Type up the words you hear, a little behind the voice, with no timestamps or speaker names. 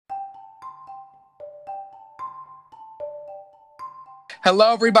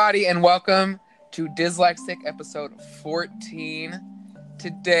Hello, everybody, and welcome to Dyslexic episode 14.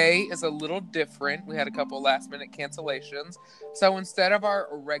 Today is a little different. We had a couple last-minute cancellations. So instead of our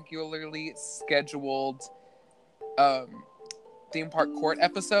regularly scheduled theme park court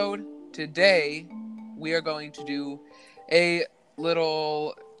episode, today we are going to do a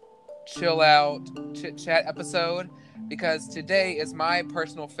little chill-out chit-chat episode because today is my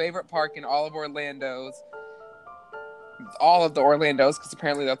personal favorite park in all of Orlando's. All of the Orlandos, because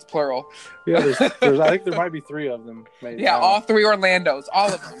apparently that's plural. Yeah, there's I think there might be three of them. Maybe. Yeah, all three Orlandos,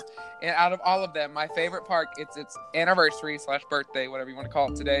 all of them. And out of all of them, my favorite park, it's its anniversary / birthday, whatever you want to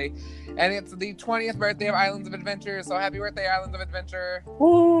call it today. And it's the 20th birthday of Islands of Adventure, so happy birthday, Islands of Adventure.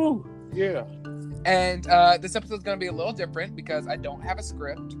 Woo! Yeah. And this episode's going to be a little different because I don't have a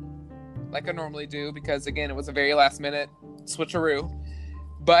script like I normally do because, again, it was a very last-minute switcheroo.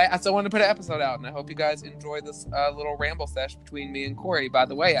 But I still wanted to put an episode out, and I hope you guys enjoy this little ramble sesh between me and Corey. By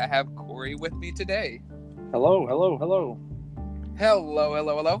the way, I have Corey with me today. Hello. Hello.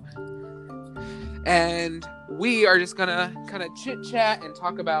 And we are just going to kind of chit-chat and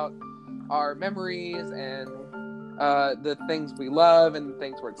talk about our memories and the things we love and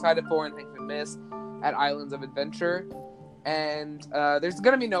things we're excited for and things we miss at Islands of Adventure. And there's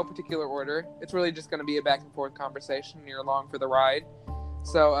going to be no particular order. It's really just going to be a back-and-forth conversation. You're along for the ride.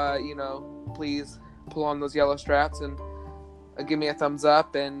 So, please pull on those yellow straps and give me a thumbs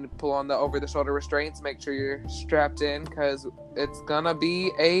up and pull on the over-the-shoulder restraints. Make sure you're strapped in because it's going to be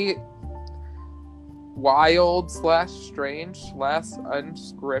a wild / strange /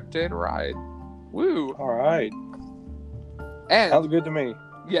 unscripted ride. Woo! All right. And sounds good to me.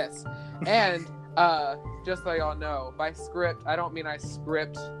 Yes. And just so y'all know, by script, I don't mean I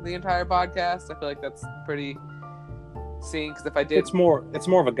script the entire podcast. I feel like that's pretty... because if I did, it's more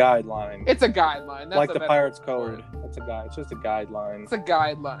of a guideline. It's a guideline. That's like the Pirates Code. It's a guide. It's just a guideline. It's a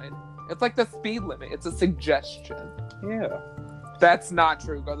guideline. It's like the speed limit. It's a suggestion. Yeah. That's not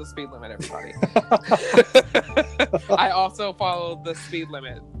true. Go the speed limit, everybody. I also follow the speed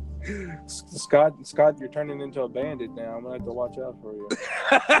limit. Scott, you're turning into a bandit now. I'm gonna have to watch out for you.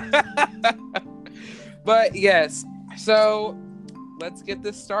 But yes, so let's get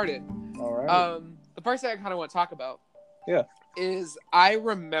this started. All right. The first thing I kind of want to talk about. Yeah. Is I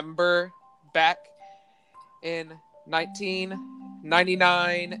remember back in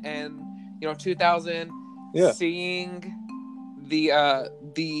 1999 and 2000 seeing the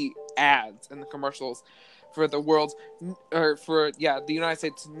ads and the commercials for the United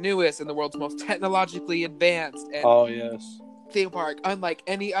States newest and the world's most technologically advanced and theme park unlike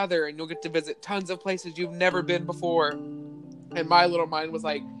any other, and you'll get to visit tons of places you've never been before. And my little mind was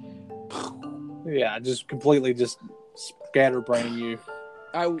like, yeah, just completely just scatterbrain you,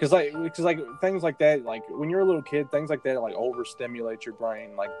 because things like that, like when you're a little kid, things like that like overstimulate your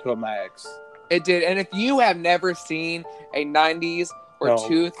brain like to a max. It did. And if you have never seen a 90s or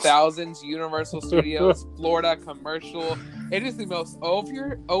 2000s Universal Studios Florida commercial, it is the most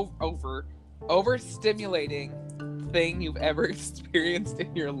overstimulating thing you've ever experienced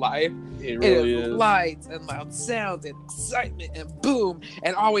in your life. It really is. Lights and loud sounds and excitement and boom,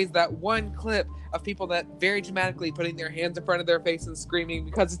 and always that one clip of people that very dramatically putting their hands in front of their face and screaming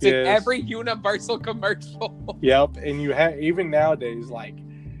because it's in every Universal commercial. Yep, and you have even nowadays, like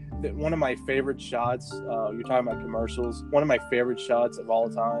one of my favorite shots. You're talking about commercials. One of my favorite shots of all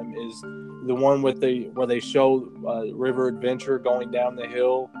time is the one where they show River Adventure going down the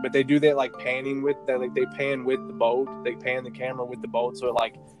hill, but they do that like panning with that, like they pan with the boat. They pan the camera with the boat, so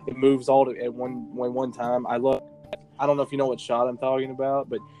it moves all at one time. I don't know if you know what shot I'm talking about,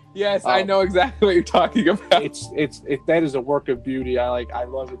 but yes, I know exactly what you're talking about. That is a work of beauty. I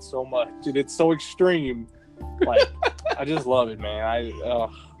love it so much, and it's so extreme. Like I just love it, man.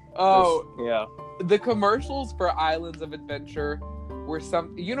 The commercials for Islands of Adventure were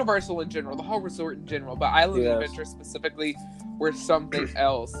Universal in general, the whole resort in general, but Islands of Adventure specifically were something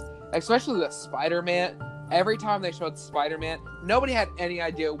else. Especially the Spider-Man. Every time they showed Spider-Man, nobody had any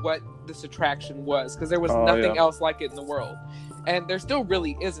idea what this attraction was because there was nothing else like it in the world. And there still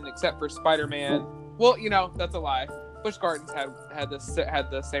really isn't, except for Spider-Man. Well, that's a lie. Busch Gardens had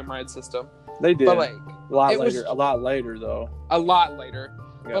the same ride system. They did, but a lot later though. A lot later.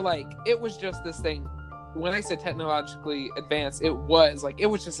 Yeah. But it was just this thing. When I said technologically advanced, it was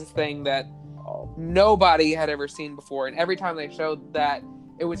just this thing that nobody had ever seen before. And every time they showed that,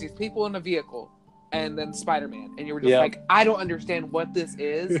 it was these people in a vehicle and then Spider-Man. And you were just like, I don't understand what this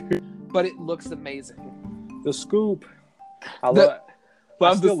is, but it looks amazing. The scoop. I love it. I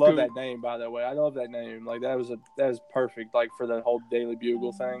Love the still love scoop. that name, by the way. I love that name. Like that was perfect. Like for the whole Daily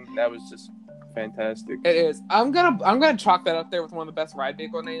Bugle thing, that was just fantastic. It is. I'm gonna chalk that up there with one of the best ride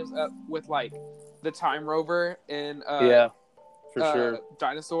vehicle names, with like the Time Rover in Yeah, for sure.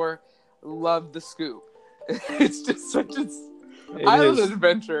 Dinosaur. Love the scoop. It's just such a It Island is.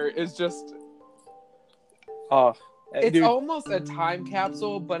 Adventure is just. Oh, It's dude. almost a time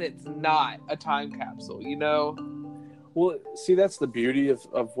capsule, but it's not a time capsule. You know. Well, see, that's the beauty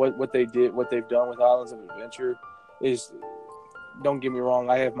of what they did, what they've done with Islands of Adventure. Is, don't get me wrong,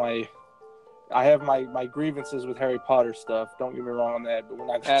 I have my grievances with Harry Potter stuff. Don't get me wrong on that, but we're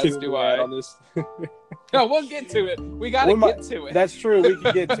not As getting do into I. that on this. No, we'll get to it. We gotta get to it. That's true. We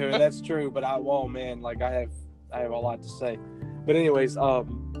can get to it. That's true. But like I have a lot to say. But anyways,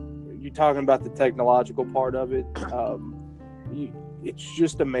 you talking about the technological part of it. It's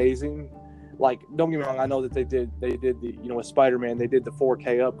just amazing. Like, don't get me wrong. I know that they did the, with Spider-Man, they did the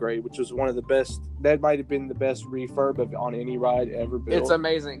 4K upgrade, which was one of the best. That might have been the best refurb on any ride ever built. It's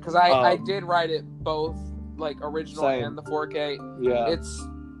amazing because I did ride it both, like original Same. and the 4K. Yeah,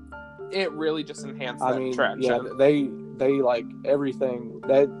 it really just enhanced that attraction. Yeah, they like everything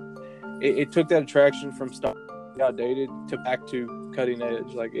that it took that attraction from stuff outdated to back to cutting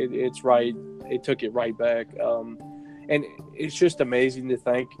edge. Like it's right. It took it right back. And it's just amazing to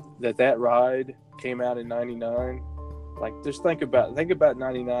think that ride came out in '99. Like, just think about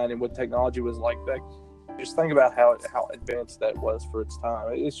 '99 and what technology was like back. Just think about how advanced that was for its time.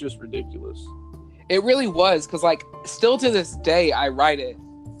 It's just ridiculous. It really was, because like still to this day I ride it.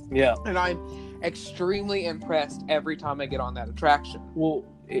 Yeah. And I'm extremely impressed every time I get on that attraction. Well,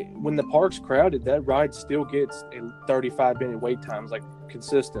 when the park's crowded, that ride still gets 35-minute wait times, like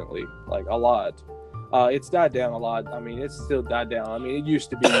consistently, like a lot. It's died down a lot. I mean, it's still died down. I mean, it used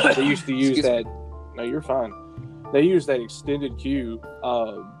to be. They used to use that. No, you're fine. They use that extended queue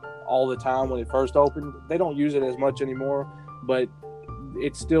all the time when it first opened. They don't use it as much anymore, but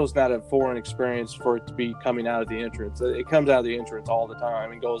it still is not a foreign experience for it to be coming out of the entrance. It comes out of the entrance all the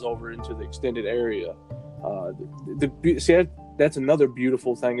time and goes over into the extended area. That's another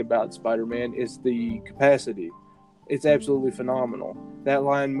beautiful thing about Spider-Man is the capacity. It's absolutely phenomenal. That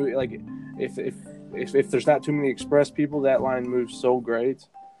line, like, if there's not too many express people, that line moves so great.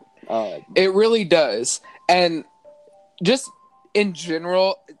 It really does. And just in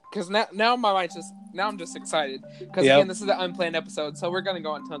general, because now my mind's just, now I'm just excited. Because again, this is an unplanned episode, so we're going to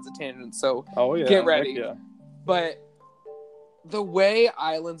go on tons of tangents. So get ready. Yeah. But the way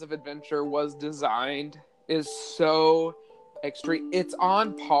Islands of Adventure was designed is so extreme. It's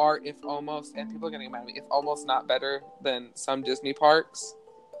on par, if almost, and people are going to get mad at me, if almost not better than some Disney parks.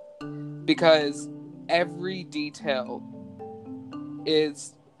 Because every detail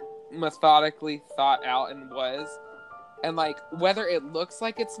is methodically thought out and like whether it looks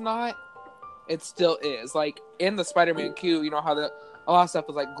like it's not, it still is. Like in the Spider-Man queue, you know how a lot of stuff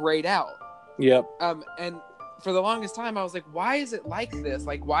was like grayed out. Yep. And for the longest time I was like, why is it like this?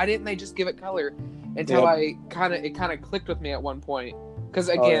 Like, why didn't they just give it color? Until it kind of clicked with me at one point, because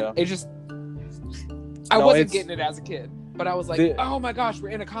again, it just I wasn't getting it as a kid, but I was like, oh my gosh, we're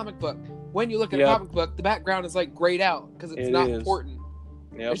in a comic book. When you look at a comic book, the background is like grayed out because it's not important.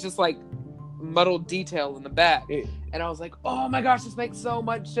 Yep. It's just like muddled detail in the back. And I was like, oh my gosh, this makes so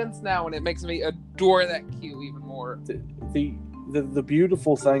much sense now, and it makes me adore that queue even more. The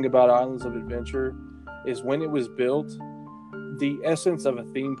beautiful thing about Islands of Adventure is when it was built, the essence of a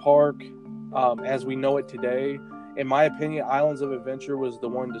theme park, as we know it today, in my opinion, Islands of Adventure was the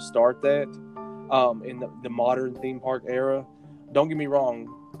one to start that in the modern theme park era. Don't get me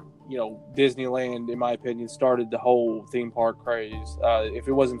wrong, Disneyland, in my opinion, started the whole theme park craze. If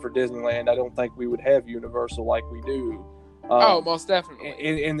it wasn't for Disneyland, I don't think we would have Universal like we do. Most definitely.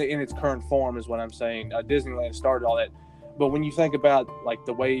 In its current form is what I'm saying. Disneyland started all that. But when you think about like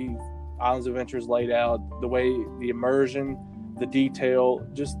the way Islands of Adventure is laid out, the way the immersion, the detail,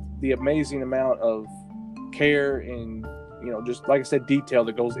 just the amazing amount of care and, just like I said, detail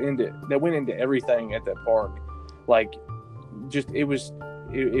that went into everything at that park. Like, just it was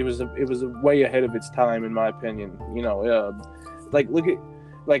a way ahead of its time, in my opinion. Like, look at,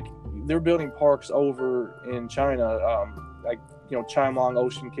 like, they're building parks over in China, Chimelong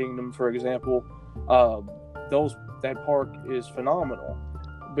Ocean Kingdom, for example. That park is phenomenal,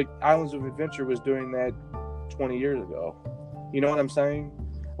 but Islands of Adventure was doing that 20 years ago. You know what I'm saying?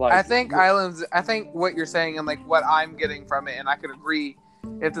 Like, I think what you're saying, and like what I'm getting from it, and I could agree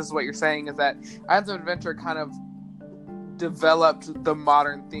if this is what you're saying, is that Islands of Adventure kind of developed the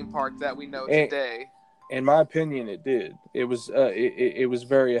modern theme park that we know today. In my opinion, it did. It was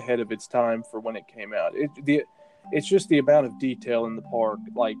very ahead of its time for when it came out. it's just the amount of detail in the park.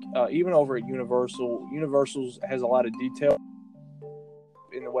 Like even over at Universal's has a lot of detail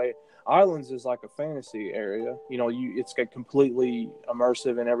in the way. Islands is like a fantasy area. You know, it's got completely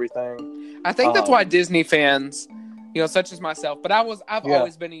immersive and everything. I think that's why Disney fans, such as myself, but I've Yeah.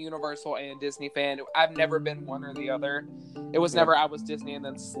 always been a Universal and Disney fan. I've never been one or the other. It was never I was Disney and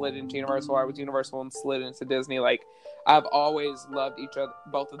then slid into Universal. I was Universal and slid into Disney. Like, I've always loved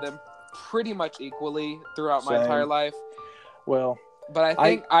both of them pretty much equally throughout my Same. entire life. Well, but I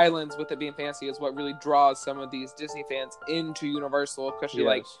think Islands, with it being fancy, is what really draws some of these Disney fans into Universal, especially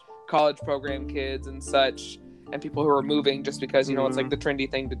like college program kids and such, and people who are moving just because it's like the trendy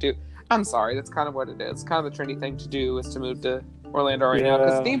thing to do. I'm sorry, that's kind of what it is. Kind of the trendy thing to do is to move to Orlando right now,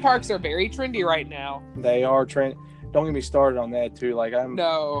 because theme parks are very trendy right now. They are trendy. Don't get me started on that too. Like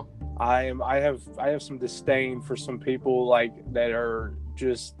I have some disdain for some people like that are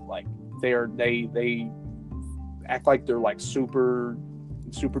just like they act like they're like super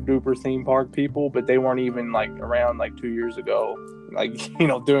duper theme park people, but they weren't even like around like 2 years ago, like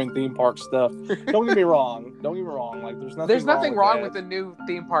doing theme park stuff. Don't get me wrong. Like there's nothing wrong with a new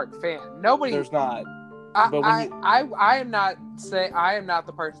theme park fan. Nobody. There's not. I am not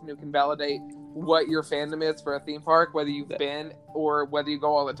the person who can validate what your fandom is for a theme park, whether you've been or whether you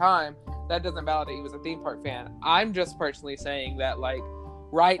go all the time. That doesn't validate you as a theme park fan. I'm just personally saying that, like,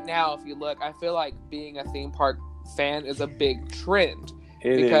 right now, if you look, I feel like being a theme park fan is a big trend.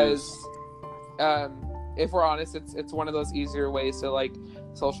 Because if we're honest, it's one of those easier ways to like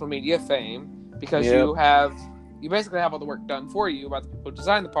social media fame, because you basically have all the work done for you by the people who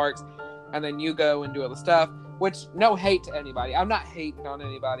design the parks, and then you go and do all the stuff, which, no hate to anybody, I'm not hating on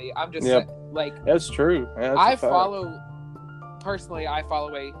anybody, I'm just like, that's true. I follow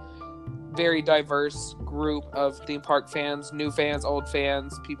a very diverse group of theme park fans, new fans, old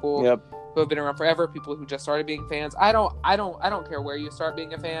fans, people who have been around forever, people who just started being fans. I don't care where you start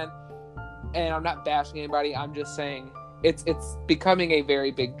being a fan, and I'm not bashing anybody. I'm just saying it's becoming a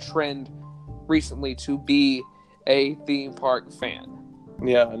very big trend recently to be a theme park fan.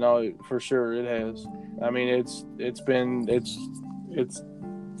 Yeah, no, for sure it has. I mean, it's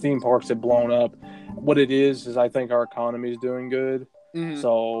theme parks have blown up. What it is I think our economy is doing good,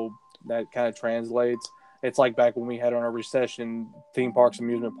 so that kind of translates. It's like back when we had our recession, theme parks,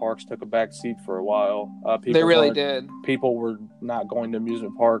 amusement parks took a back seat for a while. They really did. People were not going to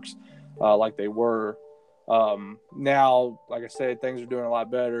amusement parks like they were. Now, like I said, things are doing a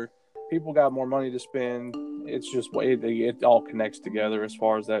lot better. People got more money to spend. It's just it all connects together as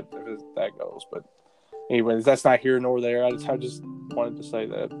far as that goes. But anyways, that's not here nor there. I just wanted to say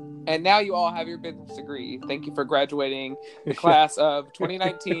that. And now you all have your business degree. Thank you for graduating the class of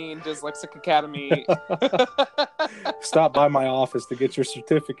 2019 Dyslexic Academy. Stop by my office to get your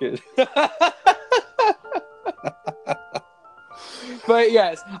certificate. But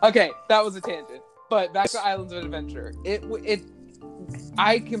yes, okay, that was a tangent. But back to Islands of Adventure.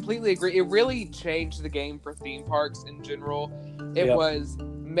 I completely agree. It really changed the game for theme parks in general. It was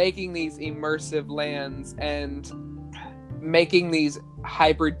making these immersive lands and making these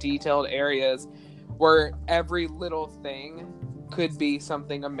hyper detailed areas where every little thing could be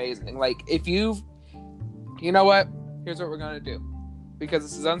something amazing. Like, if you know what, here's what we're gonna do, because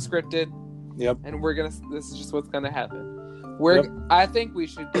this is unscripted. And this is just what's gonna happen. I think we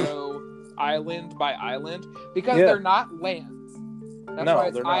should go island by island, because they're not lands. That's why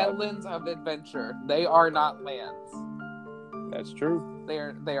it's Islands of Adventure. They are not lands. That's true. They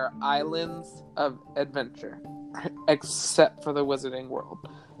are islands of adventure, except for the Wizarding World.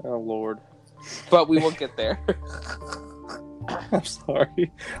 Oh Lord! But we will get there. I'm sorry.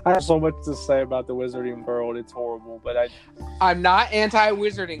 I have so much to say about the Wizarding World. It's horrible, but I'm not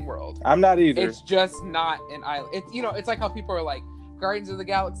anti-Wizarding World. I'm not either. It's just not an island. It's like how people are like Guardians of the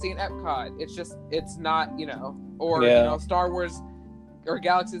Galaxy and Epcot. It's not, or Star Wars or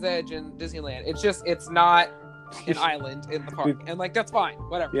Galaxy's Edge and Disneyland. It's not an island in the park, and like, that's fine.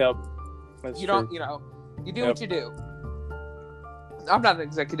 Whatever. Yep. That's you true. don't. You do what you do. I'm not an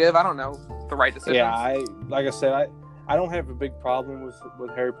executive. I don't know the right decisions. Yeah, like I said, I don't have a big problem with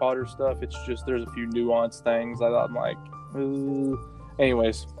Harry Potter stuff. It's just there's a few nuanced things that I'm like,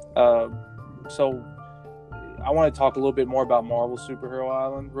 anyways. So I want to talk a little bit more about Marvel Superhero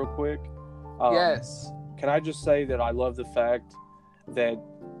Island real quick. Yes. Can I just say that I love the fact that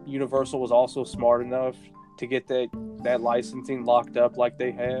Universal was also smart enough to get that licensing locked up like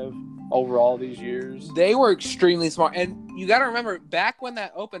they have over all these years. They were extremely smart. And you got to remember, back when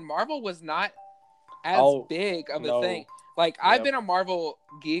that opened, Marvel was not as big of a thing. Like, I've been a Marvel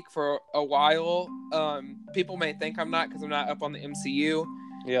geek for a while. People may think I'm not, because I'm not up on the MCU.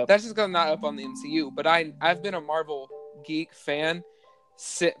 Yeah. That's just because I'm not up on the MCU. But I've been a Marvel geek fan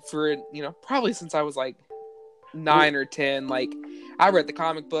for probably since I was like 9 or 10. Like, I read the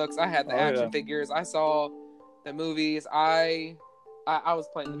comic books, I had the action figures, I saw the movies, I was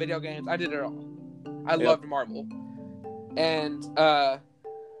playing the video games, I did it all. I loved Marvel. And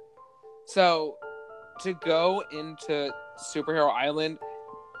so to go into Superhero Island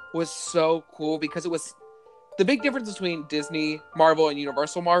was so cool, because it was the big difference between Disney Marvel and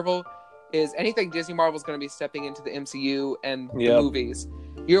Universal Marvel is anything Disney Marvel is going to be stepping into the MCU and the movies.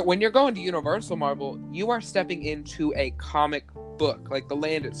 When you're going to Universal Marvel, you are stepping into a comic book. Like, the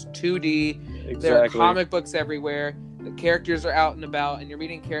land is 2D. Exactly. There are comic books everywhere. The characters are out and about, and you're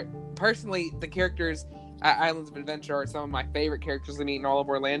meeting personally, the characters at Islands of Adventure are some of my favorite characters to meet in all of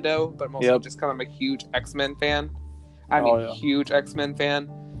Orlando, but mostly just because I'm a huge X-Men fan. I'm a huge X-Men fan.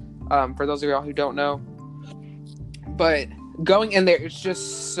 For those of y'all who don't know. But going in there, it's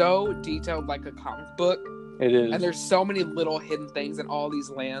just so detailed, like a comic book. It is. And there's so many little hidden things in all these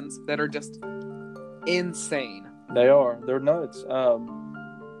lands that are just insane. They are. They're nuts. And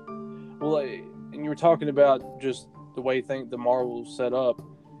you were talking about just the way the Marvel set up.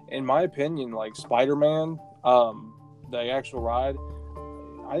 In my opinion, like Spider-Man, the actual ride,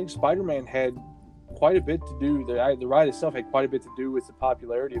 I think Spider-Man had quite a bit to do. The ride itself had quite a bit to do with the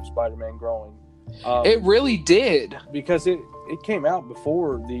popularity of Spider-Man growing. It really did, because it came out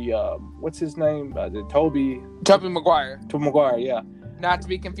before the what's his name? The Tobey Maguire. Tobey Maguire, yeah. Not to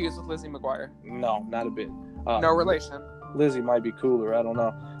be confused with Lizzie McGuire. No, not a bit. No relation. Lizzie might be cooler. I don't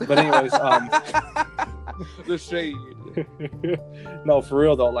know. But anyways, the shade. No, for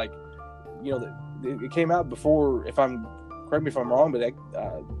real though. Like, it came out before. Correct me if I'm wrong, but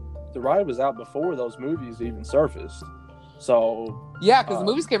the ride was out before those movies even surfaced. So yeah, because the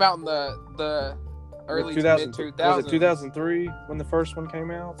movies came out in the early to mid 2000s. Was it 2003 when the first one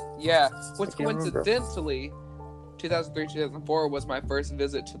came out? Yeah, which coincidentally, 2003, 2004 was my first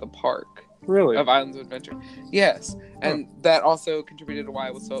visit to the park. Really? Of Islands of Adventure. Yes, and that also contributed to why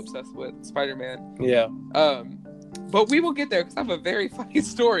I was so obsessed with Spider-Man. Yeah. But we will get there, because I have a very funny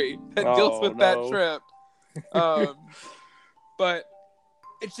story that deals with that trip. But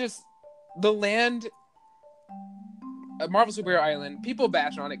it's just the land. Marvel Superhero Island, people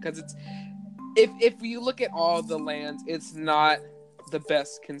bash on it because it's if you look at all the lands, it's not the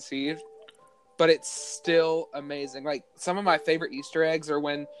best conceived, but it's still amazing. Like, some of my favorite Easter eggs are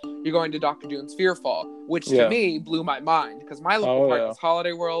when you're going to Dr. Doom's Fearfall, which to me blew my mind, because my local park is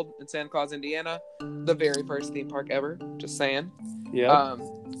Holiday World in Santa Claus, Indiana, the very first theme park ever. Just saying. Yeah.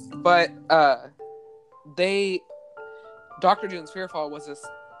 But Dr. Doom's Fearfall was this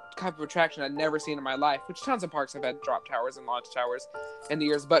type of attraction I'd never seen in my life, which tons of parks have had drop towers and launch towers in the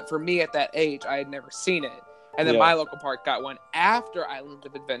years, but for me at that age, I had never seen it. And then my local park got one after Island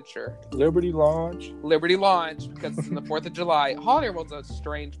of Adventure. Liberty Launch, because it's in the 4th of July. Holiday World's a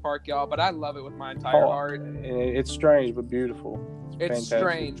strange park, y'all, but I love it with my entire heart. It's strange, but beautiful. It's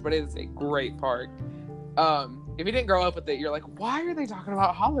strange, but it is a great park. If you didn't grow up with it, you're like, why are they talking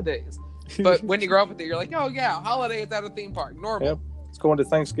about holidays? But when you grow up with it, you're like, oh yeah, holiday is at a theme park. Normal. Yep. Let's go into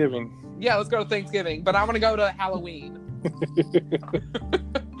Thanksgiving. Yeah, let's go to Thanksgiving, but I want to go to Halloween.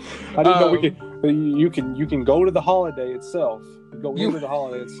 I didn't know you can go to the holiday itself. Go into the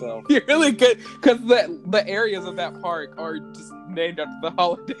holiday itself. You really could, because the areas of that park are just named after the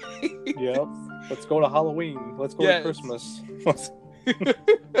holiday. Yep. Let's go to Halloween. Let's go to Christmas.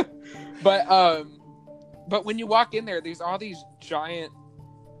 But when you walk in there, there's all these giant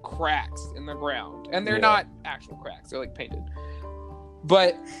cracks in the ground, and they're not actual cracks; they're like painted.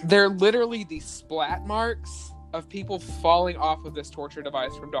 But they're literally the splat marks of people falling off of this torture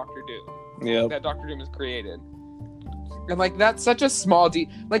device from Dr. Doom. That Dr. Doom has created. And like, that's such a small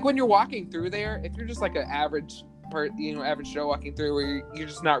like, when you're walking through there, if you're just like an average Joe walking through, where you're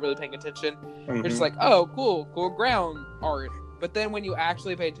just not really paying attention, you're just like, oh, cool ground art. But then when you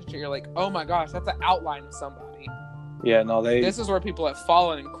actually pay attention, you're like, oh my gosh, that's an outline of somebody. Yeah, no, this is where people have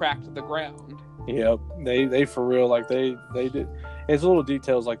fallen and cracked the ground. Yep, they for real, like they did. It's little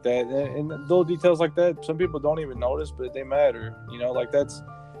details like that, and little details like that, some people don't even notice, but they matter. Like, that's,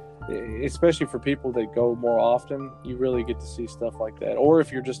 especially for people that go more often, you really get to see stuff like that. Or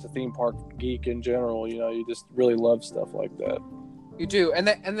if you're just a theme park geek in general, you just really love stuff like that. You do, and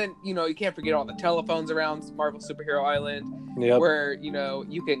then you can't forget all the telephones around Marvel Superhero Island, where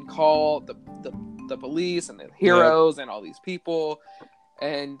you can call the police and the heroes and all these people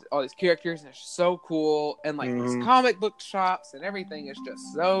and all these characters, and it's so cool. And like these comic book shops and everything is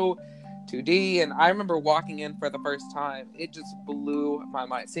just so 2D. And I remember walking in for the first time, it just blew my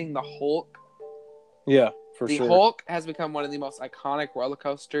mind, seeing the Hulk. Yeah, For the sure. Hulk has become one of the most iconic roller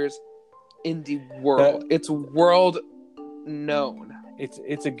coasters in the world. It's world known.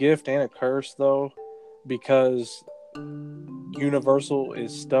 It's a gift and a curse though, because Universal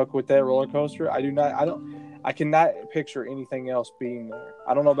is stuck with that roller coaster. I cannot picture anything else being there.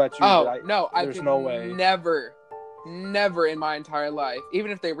 I don't know about you, but there's no way. Never in my entire life,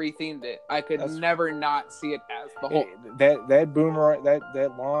 even if they rethemed it, I could never not see it as the Hulk. That boomerang,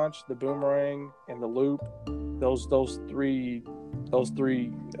 that launch, the boomerang and the loop, those three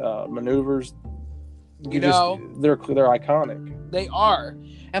maneuvers, they're iconic. They are,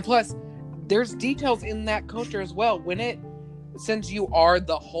 and plus, there's details in that coaster as well. Since you are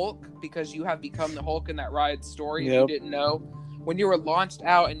the Hulk, because you have become the Hulk in that ride story, and you didn't know, when you were launched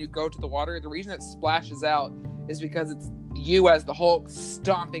out and you go to the water, the reason it splashes out is because it's you as the Hulk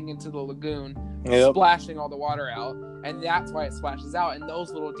stomping into the lagoon, splashing all the water out, and that's why it splashes out. And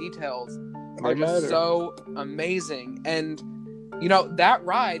those little details are just so amazing. And that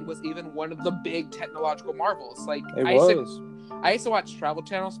ride was even one of the big technological marvels. Like I used to watch Travel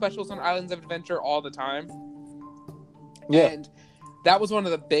Channel specials on Islands of Adventure all the time. Yeah. And that was one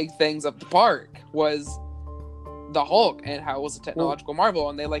of the big things of the park was the Hulk and how it was a technological marvel.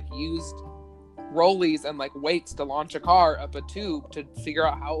 And they used rollies and weights to launch a car up a tube to figure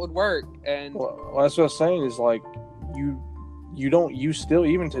out how it would work. And that's what I was saying is you still,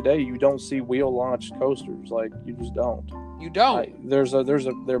 even today, you don't see wheel launched coasters. You just don't. You don't.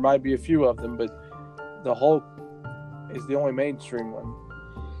 There might be a few of them, but the Hulk is the only mainstream one.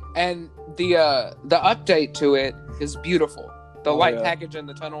 And the update to it is beautiful. The light package in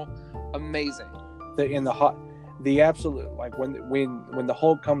the tunnel, amazing. The absolute when the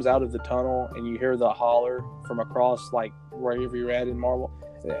Hulk comes out of the tunnel and you hear the holler from across wherever you're at in Marvel,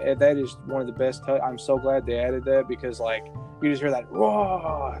 that is one of the best. I'm so glad they added that because you just hear that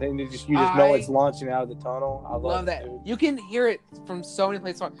whoa, and you just know it's launching out of the tunnel. I love that. Dude. You can hear it from so many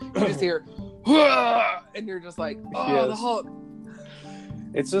places. You just hear whoa, and you're just like, oh, the Hulk.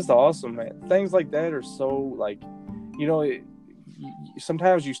 It's just awesome, man. Things like that are so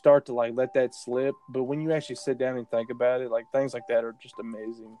sometimes you start to let that slip, but when you actually sit down and think about it, things like that are just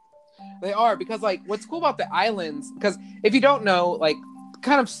amazing. They are, because what's cool about the islands, because if you don't know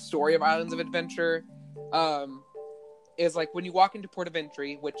kind of story of Islands of Adventure, is when you walk into Port of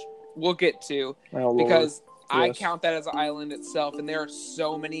Entry, which we'll get to, because I count that as an island itself, and there are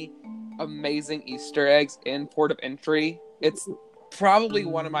so many amazing Easter eggs in Port of Entry. It's probably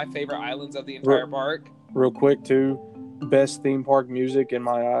one of my favorite islands of the entire park. Real quick too, best theme park music in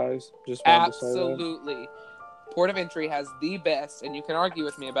my eyes. Just absolutely. Port of Entry has the best, and you can argue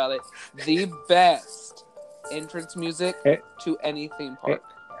with me about it, the best entrance music to any theme park.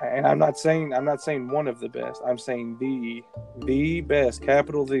 And I'm not saying one of the best. I'm saying the best,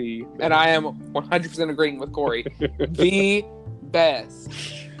 capital The. And I am 100% agreeing with Corey. The best.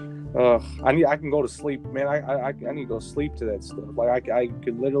 I can go to sleep, man. I need to go sleep to that stuff. I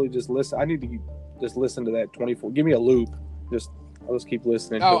could literally just listen. I need to just listen to that 24. Give me a loop. I'll just keep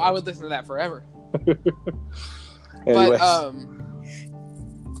listening. Oh, I would listen to that forever. Anyways. But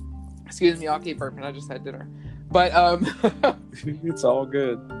excuse me, I'll keep burping. I just had dinner. But it's all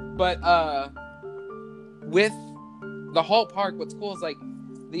good. But with the whole park, what's cool is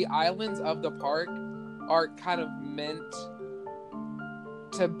the islands of the park are kind of meant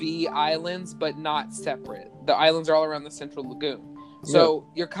to be islands, but not separate. The islands are all around the central lagoon. So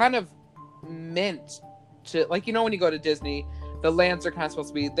you're kind of meant to, when you go to Disney, the lands are kind of supposed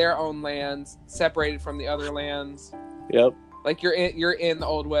to be their own lands, separated from the other lands. Yep. You're in the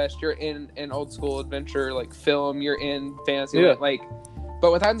Old West, you're in an old school adventure film, you're in Fantasyland.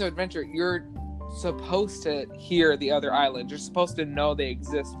 But with Islands of Adventure, you're supposed to hear the other islands. You're supposed to know they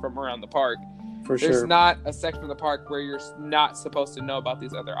exist from around the park. For sure. There's not a section of the park where you're not supposed to know about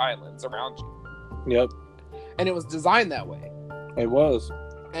these other islands around you. Yep. And it was designed that way. It was.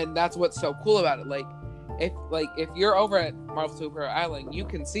 And that's what's so cool about it. If you're over at Marvel Super Island, you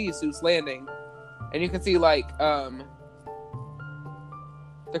can see Seuss Landing, and you can see they're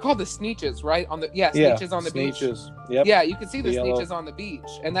called the Sneetches, right? Sneetches on the beach. Yep. Yeah, you can see the Sneetches on the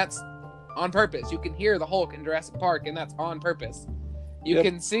beach, and that's on purpose. You can hear the Hulk in Jurassic Park, and that's on purpose. You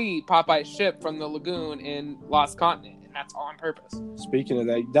can see Popeye's ship from the lagoon in Lost Continent, and that's on purpose. Speaking of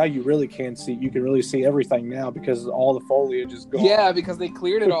that, now you really can see. You can really see everything now because all the foliage is gone. Yeah, because they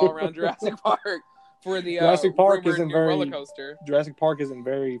cleared it all around Jurassic Park for the Jurassic Park isn't very roller coaster. Jurassic Park isn't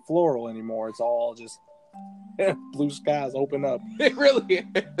very floral anymore. It's all just blue skies open up. It really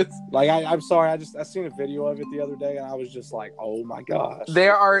is. I'm sorry, I seen a video of it the other day, and I was just like, oh my gosh.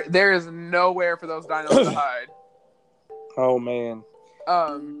 There is nowhere for those dinos to hide. Oh man.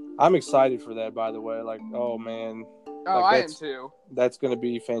 I'm excited for that, by the way. Like, oh man, Oh, like, I am too. That's gonna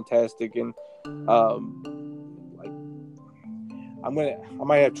be fantastic, and like I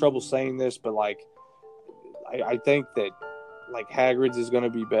might have trouble saying this, but like I think that like Hagrid's is gonna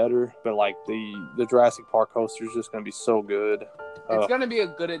be better, but like the Jurassic Park coaster is just gonna be so good. It's gonna be a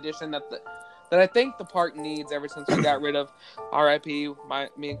good addition that I think the park needs ever since we got rid of R.I.P.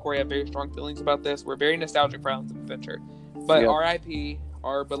 Me and Corey have very strong feelings about this. We're very nostalgic for Islands of Adventure, but R.I.P.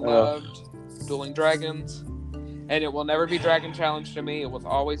 our beloved Dueling Dragons. And it will never be Dragon Challenge to me. It will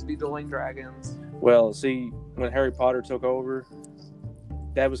always be Dueling Dragons. Well, see, when Harry Potter took over,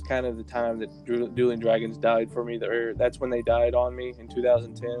 that was kind of the time that Dueling Dragons died for me. That's when they died on me in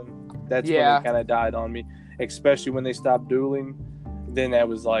 2010. That's when they kind of died on me, especially when they stopped dueling. Then that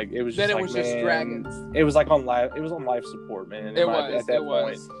was like it was. Just then it was just dragons. It was like on life. It was on life support, man. At that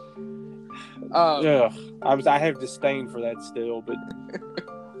point. I have disdain for that still, but.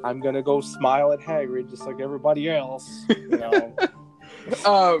 I'm gonna go smile at Hagrid just like everybody else. You know.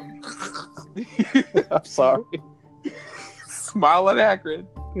 I'm sorry. Smile at Hagrid.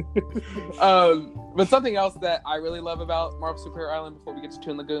 But something else that I really love about Marvel Superhero Island before we get to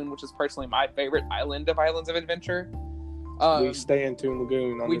Toon Lagoon, which is personally my favorite island of Islands of Adventure. We stay in Toon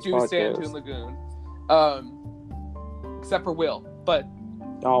Lagoon on this podcast. We do stay in Toon Lagoon. Except for Will, but...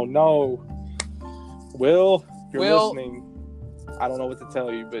 Oh, no. Will, if you're listening... I don't know what to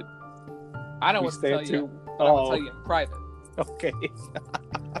tell you, but I know what to tell you. I will tell you in private. Okay.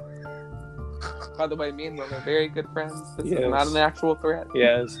 By the way, me and Will are very good friends. This is not an actual threat.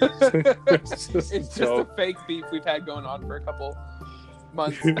 Yes. It's just a fake beef we've had going on for a couple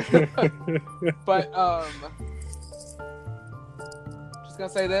months. But just gonna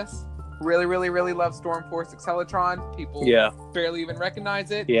say this. Really, really, really love Storm Force Accelatron. People barely even recognize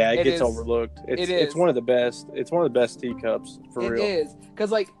it. Yeah, it gets overlooked. It's one of the best. It's one of the best teacups for real. It is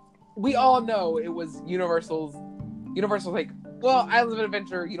because like we all know it was Universal's like, well, Islands of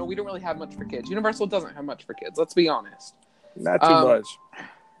Adventure. You know, we don't really have much for kids. Universal doesn't have much for kids. Let's be honest. Not too much.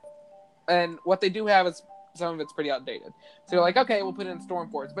 And what they do have is some of it's pretty outdated. So you're like, okay, we'll put it in Storm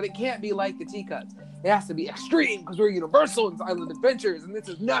Force, but it can't be like the teacups. It has to be extreme because we're Universal and Island Adventures, and this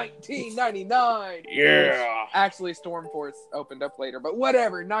is 1999. Yeah. Actually, Storm Force opened up later, but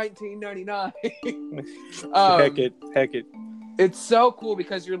whatever. 1999. Heck it. It's so cool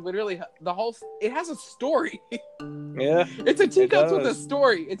because you're literally it has a story. Yeah. It's a teacups with a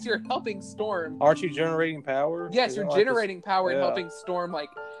story. It's you're helping Storm. Aren't you generating power? Yes, you're generating power and helping Storm like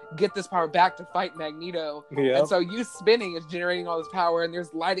get this power back to fight Magneto. Yeah. And so you spinning is generating all this power, and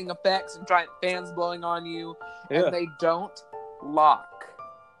there's lighting effects and giant fans blowing on you. Yeah. And they don't lock.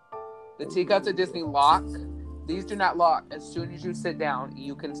 The teacups at Disney lock. These do not lock. As soon as you sit down,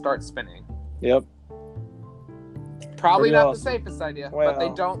 you can start spinning. Yep. Probably pretty not awesome. The safest idea, but they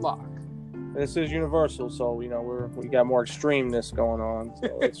don't lock. This is Universal, so we got more extremeness going on.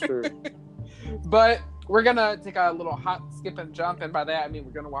 So it's true. But we're gonna take a little hop, skip, and jump, and by that I mean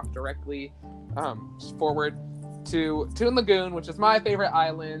we're gonna walk directly forward to Toon Lagoon, which is my favorite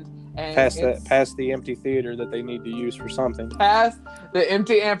island. And past the empty theater that they need to use for something. Past the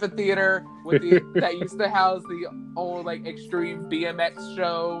empty amphitheater that used to house the old like extreme BMX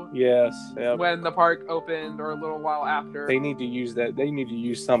show. Yes. Yep. When the park opened, or a little while after. They need to use that. They need to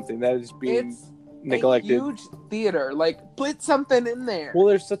use something that is being neglected. A huge theater. Like put something in there. Well,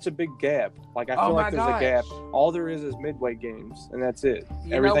 there's such a big gap. Like I feel like there's a gap. All there is Midway Games, and that's it.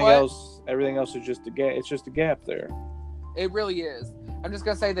 Everything else is just a gap. It's just a gap there. It really is. I'm just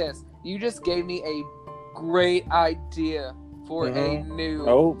gonna say this. You just gave me a great idea for a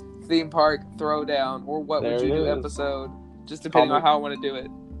new theme park throwdown, or what would you do episode, just depending on how I want to do it.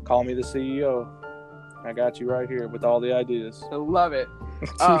 Call me the CEO. I got you right here with all the ideas. I love it.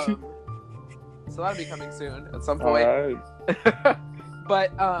 So that'll be coming soon at some point. All right.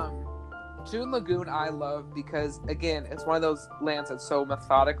 But Toon Lagoon I love because, again, it's one of those lands that's so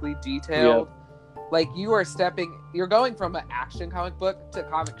methodically detailed. Yep. Like, you're going from an action comic book to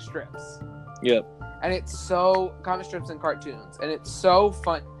comic strips. Yep. And it's so, comic strips and cartoons. And it's so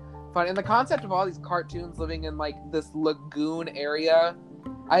fun. And the concept of all these cartoons living in, like, this lagoon area,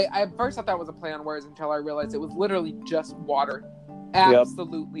 I at first thought that was a play on words until I realized it was literally just water.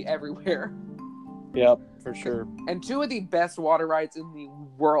 Absolutely everywhere. Yep, for sure. And two of the best water rides in the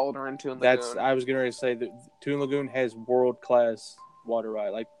world are in Toon Lagoon. I was going to say that Toon Lagoon has world-class water ride.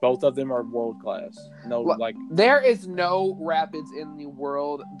 Like, both of them are world class. There is no rapids in the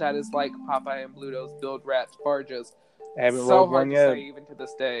world that is like Popeye and Bluto's Build Rats barges. I haven't rode one yet. To say even to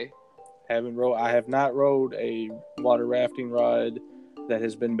this day. I have not rode a water rafting ride that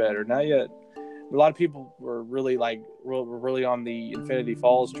has been better. Not yet. A lot of people were really were really on the Infinity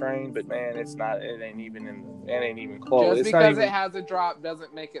Falls train, but man, it's not. It ain't even close. Just It's because not even, it has a drop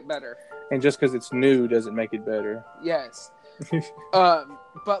doesn't make it better. and just because it's new doesn't make it better. Yes.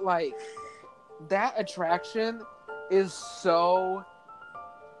 But like that attraction is so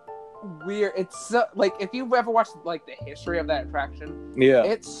weird. It's so like if you've ever watched like the history of that attraction, Yeah,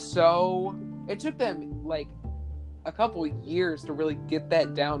 it took them like a couple of years to really get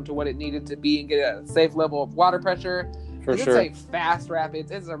that down to what it needed to be and get a safe level of water pressure. for sure. It's a fast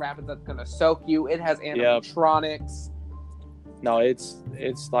rapids. It's a rapid that's gonna soak you. It has animatronics. No, it's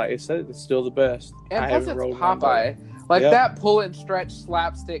like I said, it's still the best. And plus it's Popeye. Like that pull and stretch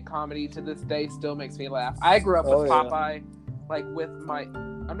slapstick comedy to this day still makes me laugh. I grew up with Popeye, like with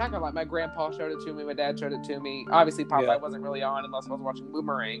I'm not gonna lie, my grandpa showed it to me, my dad showed it to me. Obviously Popeye wasn't really on unless I was watching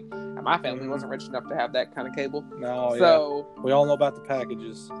Boomerang, and my family wasn't rich enough to have that kind of cable. No, so we all know about the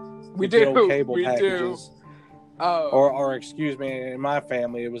packages. We the do. Cable we packages. do. Or excuse me, in my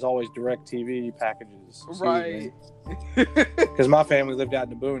family, it was always DirecTV packages. Right. Because my family lived out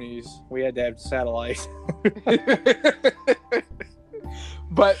in the boonies. We had to have satellite.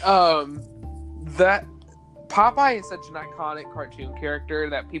 But that Popeye is such an iconic cartoon character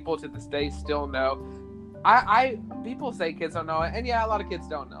that people to this day still know. People say kids don't know it, and yeah, a lot of kids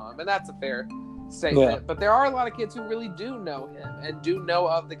don't know him, and that's a fair statement. Yeah. But there are a lot of kids who really do know him and do know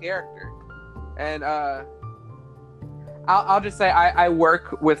of the character. And I'll just say I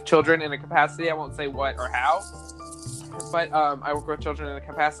work with children in a capacity. I won't say what or how, but I work with children in a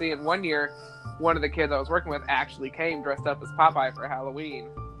capacity. And one year, one of the kids I was working with actually came dressed up as Popeye for Halloween,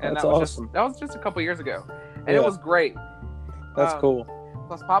 and That's that was awesome. that was just a couple years ago, and it was great. That's cool.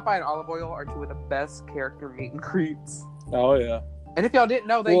 Plus, Popeye and Olive Oyl are two of the best character meet and greets. Oh yeah. And if y'all didn't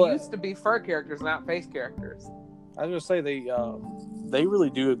know, they used to be fur characters, not face characters. I was gonna say they really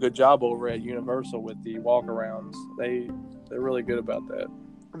do a good job over at Universal with the walkarounds. They're really good about that.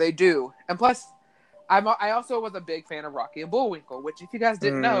 They do, and plus, I also was a big fan of Rocky and Bullwinkle, which if you guys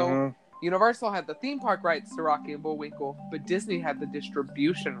didn't know, Universal had the theme park rights to Rocky and Bullwinkle, but Disney had the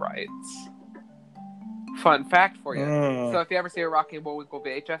distribution rights. Fun fact for you. So if you ever see a Rocky and Bullwinkle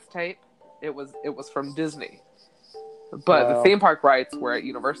VHS tape, it was from Disney, but the theme park rights were at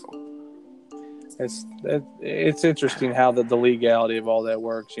Universal. It's interesting how the legality of all that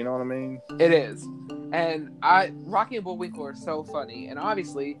works. You know what I mean? It is, and Rocky and Bullwinkle are so funny, and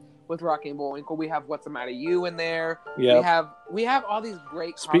obviously with Rocky and Bullwinkle we have What's the Matter You in there. Yeah, we have all these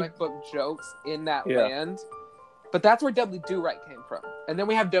great comic book jokes in that land, but that's where Dudley Do-Right came from, and then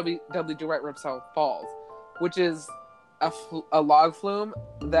we have Dudley Do-Right Reptile Falls, which is a log flume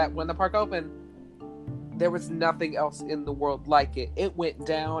that when the park opened, there was nothing else in the world like it. It went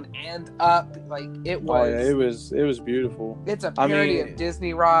down and up, like it was. Oh yeah, it was beautiful. It's a parody of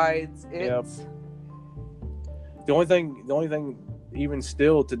Disney rides. The only thing, even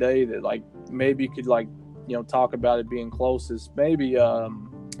still today, that like maybe could like talk about it being close is maybe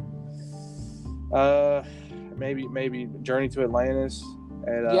maybe Journey to Atlantis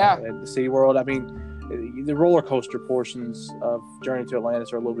at the SeaWorld. I mean, the roller coaster portions of Journey to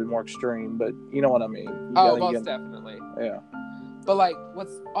Atlantis are a little bit more extreme, but you know what I mean. Most definitely. Yeah. But like,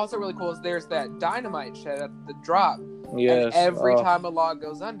 what's also really cool is there's that dynamite shed at the drop. Yes. And every time a log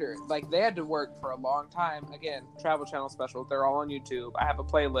goes under, like they had to work for a long time. Again, Travel Channel specials. They're all on YouTube. I have a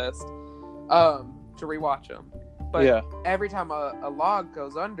playlist to rewatch them. But every time a log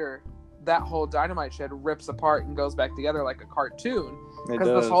goes under, that whole dynamite shed rips apart and goes back together like a cartoon. Because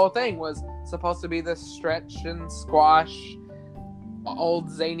this whole thing was supposed to be this stretch and squash, old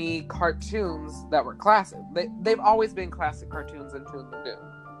zany cartoons that were classic. They've always been classic cartoons in Toon Lagoon.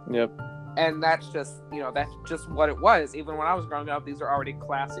 Yep. And that's just what it was. Even when I was growing up, these are already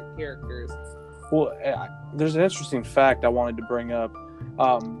classic characters. Well, there's an interesting fact I wanted to bring up.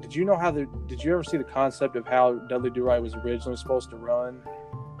 Did you ever see the concept of how Dudley Do-Right was originally supposed to run?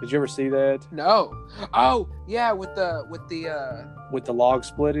 Did you ever see that? No. Oh, yeah, with the log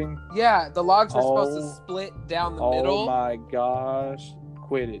splitting? Yeah, the logs were supposed to split down the middle. Oh my gosh.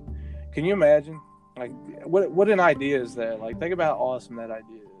 Quit it. Can you imagine? Like, what an idea is that? Like, think about how awesome that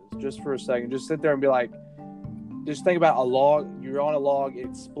idea is. Just for a second. Just sit there and be like, just think about a log. You're on a log,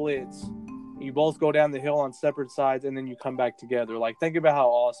 it splits. You both go down the hill on separate sides, and then you come back together. Like, think about how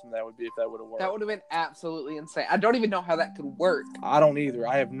awesome that would be if that would have worked. That would have been absolutely insane. I don't even know how that could work. I don't either.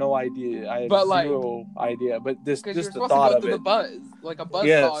 I have no idea. I have zero idea. But just the thought of it. The buzz, like a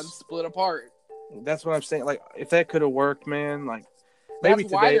buzzsaw, and split apart. That's what I'm saying. Like, if that could have worked, man. Like, maybe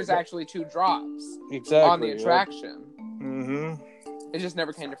that's why there's actually 2 drops. Exactly on the attraction. Mm-hmm. It just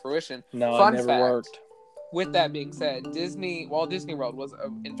never came to fruition. No, Fun it never fact, worked. with that being said, Walt Disney World was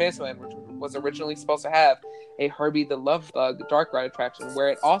in Fantasyland, which was originally supposed to have a Herbie the Love Bug dark ride attraction, where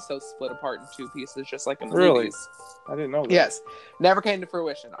it also split apart in two pieces, just like in the movies. I didn't know that. Yes, never came to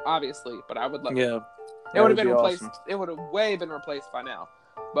fruition, obviously, but I would love it. Yeah, It would have been replaced. awesome. It would have way been replaced by now,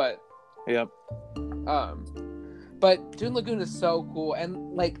 but Yep. But Toon Lagoon is so cool,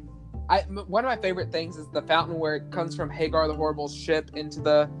 and like, one of my favorite things is the fountain where it comes from Hagar the Horrible's ship into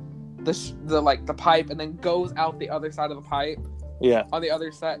the pipe, and then goes out the other side of the pipe. Yeah. On the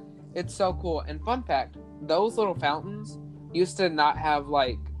other side, it's so cool. And fun fact, those little fountains used to not have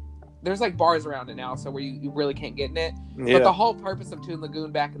like, there's like bars around it now, so where you really can't get in it. Yeah. But the whole purpose of Toon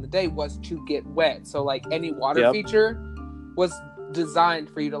Lagoon back in the day was to get wet. So like any water feature was designed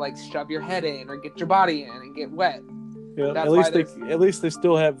for you to like shove your head in or get your body in and get wet. Yeah, That's at least they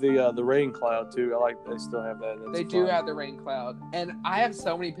still have the rain cloud too. They still have that. That's they do have the rain cloud, and I have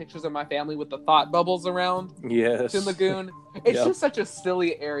so many pictures of my family with the thought bubbles around. Yes. Toon Lagoon. It's just such a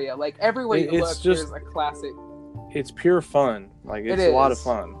silly area. Like everywhere you look, there's a classic. It's pure fun. Like it's a lot of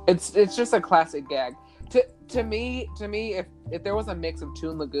fun. It's just a classic gag. To me, if there was a mix of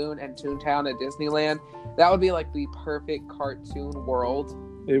Toon Lagoon and Toontown at Disneyland, that would be like the perfect cartoon world.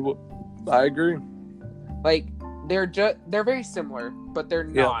 I agree. Like they're very similar, but they're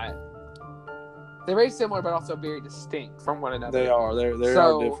not. They're very similar, but also very distinct from one another. They are. They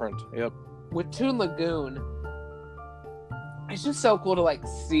are different. Yep. With Toon Lagoon, it's just so cool to like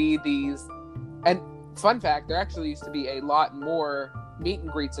see these. And fun fact, there actually used to be a lot more meet and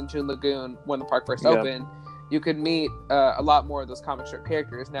greets in Toon Lagoon when the park first opened. You could meet a lot more of those comic strip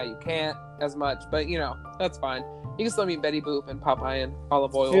characters. Now you can't as much, but that's fine. You can still meet Betty Boop and Popeye and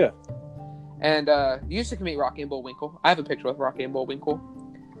Olive Oyl. Yeah. And you used to meet Rocky and Bullwinkle. I have a picture with Rocky and Bullwinkle.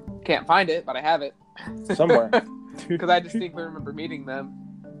 Can't find it, but I have it somewhere because I distinctly remember meeting them.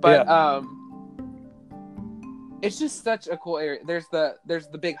 But it's just such a cool area. There's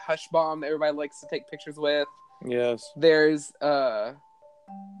the big Hush Bomb that everybody likes to take pictures with. Yes. There's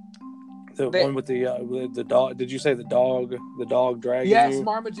one with the dog. Did you say the dog dragging Yes, you?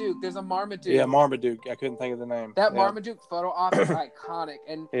 Marmaduke. There's a Marmaduke. Yeah, Marmaduke. I couldn't think of the name. That Marmaduke photo op is iconic.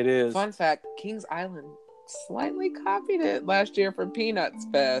 And it is. Fun fact, Kings Island slightly copied it last year for Peanuts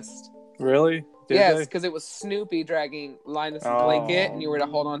Fest. Really? Yes, because it was Snoopy dragging Linus's blanket, and you were to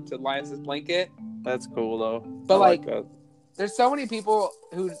hold on to Linus's blanket. That's cool, though. But like there's so many people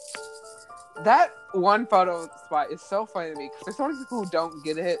who... That one photo spot is so funny to me, because there's so many people who don't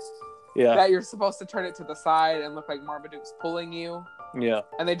get it. Yeah. That you're supposed to turn it to the side and look like Marmaduke's pulling you. Yeah.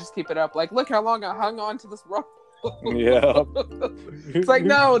 And they just keep it up. Like, look how long I hung on to this rope. Yeah. It's like,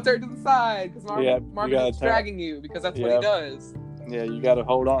 no, turn to the side, because Marmaduke's dragging you, because that's what he does. Yeah, you got to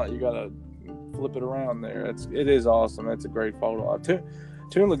hold on. You got to flip it around there. It is awesome. That's a great photo.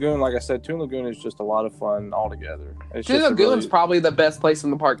 Toon Lagoon, like I said, Toon Lagoon is just a lot of fun altogether. Toon Lagoon's probably the best place in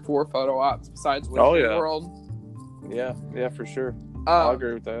the park for photo ops besides Wizarding World. Yeah, for sure. I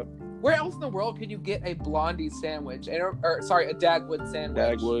agree with that. Where else in the world could you get a Blondie sandwich? A Dagwood sandwich.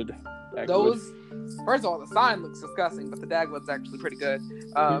 Dagwood. Those, first of all, the sign looks disgusting, but the Dagwood's actually pretty good.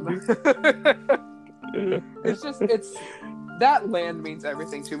 It's that land means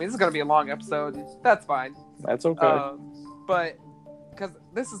everything to me. This is going to be a long episode. That's fine. That's okay. But because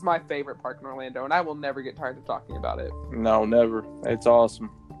this is my favorite park in Orlando, and I will never get tired of talking about it. No, never. It's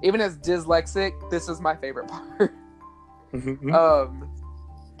awesome. Even as dyslexic, this is my favorite park.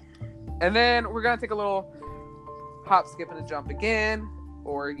 And then we're going to take a little hop, skip, and a jump again,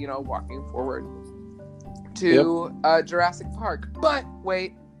 or, walking forward to Jurassic Park. But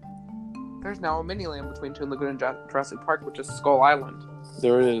wait, there's now a mini land between Toon Lagoon and Jurassic Park, which is Skull Island.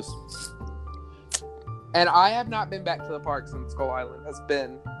 There is. And I have not been back to the park since Skull Island has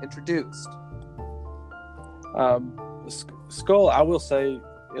been introduced. Skull, I will say,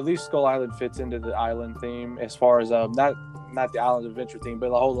 at least Skull Island fits into the island theme as far as not the island adventure theme, but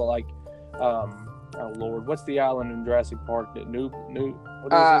the whole oh Lord, what's the island in Jurassic Park? What is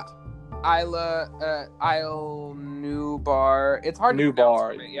it? Isle Newbar. It's hard to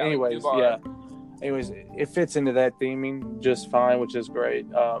pronounce. Anyways, it fits into that theming just fine, which is great.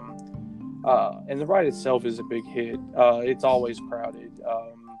 And the ride itself is a big hit. It's always crowded.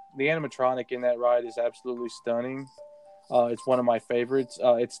 The animatronic in that ride is absolutely stunning. It's one of my favorites.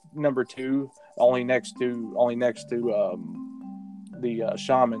 It's number 2, only next to the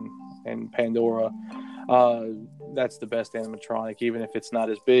Shaman and Pandora. That's the best animatronic, even if it's not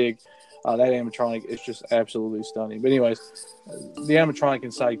as big. That animatronic is just absolutely stunning. But anyways, the animatronic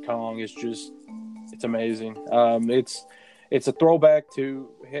inside Kong is it's amazing. It's a throwback to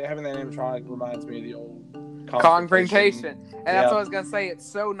having that animatronic reminds me of the old Confrontation. And that's Yeah. what I was going to say. It's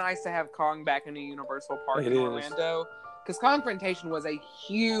so nice to have Kong back in a Universal Park in Orlando. Because Confrontation was a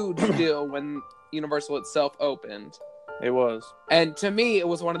huge deal when Universal itself opened. It was. And to me, it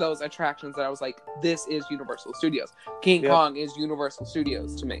was one of those attractions that I was like, this is Universal Studios. King Kong is Universal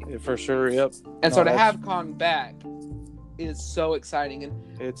Studios to me. For sure, yep. And so to have Kong back is so exciting.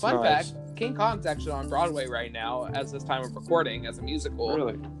 And it's fun nice. fact, King Kong's actually on Broadway right now as this time of recording as a musical.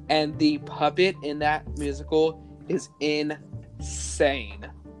 Really? And the puppet in that musical is insane.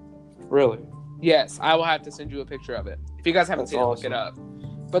 Really? Yes, I will have to send you a picture of it. If you guys haven't seen it, look it up.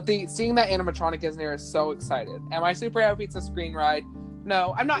 But seeing that animatronic is there is so excited. Am I super happy it's a screen ride?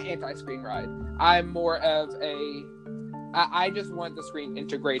 No, I'm not anti-screen ride. I'm more of I just want the screen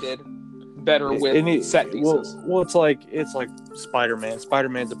integrated better with set pieces. Well, it's like Spider-Man.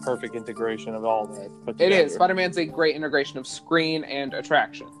 Spider-Man's a perfect integration of all that put together. It is. Spider-Man's a great integration of screen and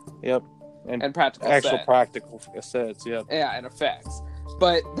attraction. Yep. And practical practical sets, yep. Yeah, and effects.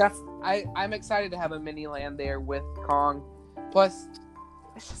 But I'm excited to have a mini land there with Kong. Plus,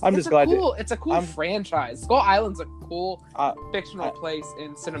 it's a cool franchise. Skull Island's a cool fictional place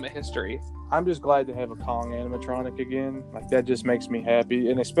in cinema history. I'm just glad to have a Kong animatronic again. Like, that just makes me happy.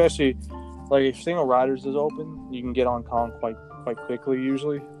 And especially, like, if Single Riders is open, you can get on Kong quite quickly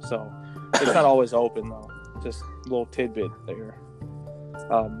usually. So it's not always open though. Just a little tidbit there.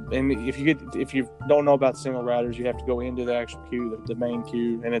 And if you don't know about Single Riders, you have to go into the actual queue, the main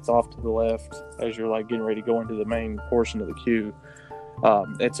queue, and it's off to the left as you're like getting ready to go into the main portion of the queue.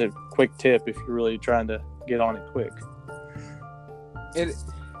 It's a quick tip if you're really trying to get on it quick.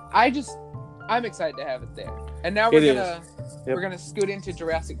 I'm excited to have it there. And now we're gonna scoot into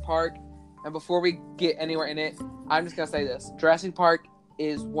Jurassic Park. And before we get anywhere in it, I'm just gonna say this: Jurassic Park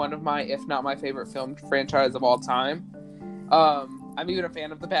is one of my, if not my favorite film franchise of all time. I'm even a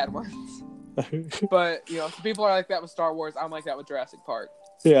fan of the bad ones. But, some people are like that with Star Wars. I'm like that with Jurassic Park.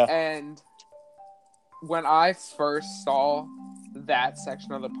 Yeah. And when I first saw that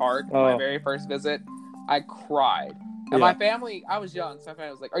section of the park, my very first visit, I cried. And my family, I was young, so my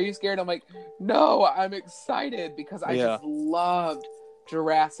family was like, "Are you scared?" I'm like, "No, I'm excited," because I just loved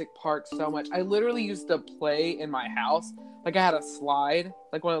Jurassic Park so much. I literally used to play in my house. Like, I had a slide,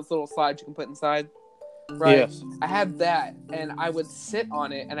 like one of those little slides you can put inside. Right? Yes. I had that, and I would sit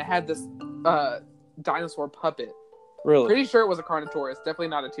on it, and I had this dinosaur puppet. Really? Pretty sure it was a Carnotaurus, definitely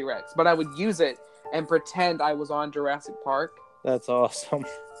not a T-Rex. But I would use it and pretend I was on Jurassic Park. That's awesome.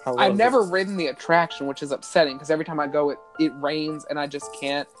 I've never ridden the attraction, which is upsetting, because every time I go, it rains, and I just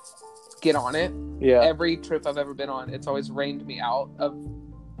can't get on it. Yeah. Every trip I've ever been on, it's always rained me out of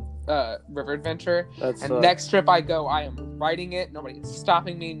River Adventure. Next trip I go, I am riding it. Nobody is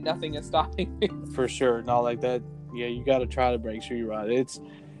stopping me. Nothing is stopping me. For sure. Not like that. Yeah, you got to try to make sure you ride it.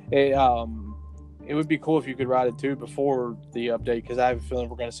 It would be cool if you could ride it too before the update, because I have a feeling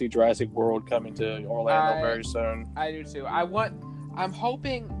we're going to see Jurassic World coming to Orlando very soon. I do too. I'm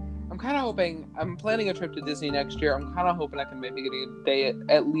planning a trip to Disney next year. I'm kind of hoping I can maybe get a day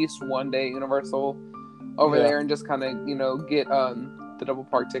at least one day Universal over there and just kind of, get the double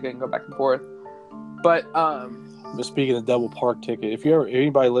park ticket and go back and forth. But speaking of double park ticket, if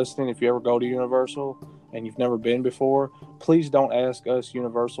anybody listening, if you ever go to Universal and you've never been before, please don't ask us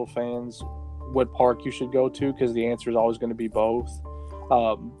Universal fans what park you should go to, because the answer is always going to be both.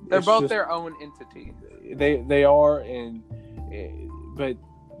 They're both their own entity. They are, but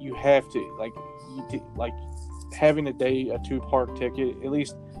you have to like having a 2-park ticket. At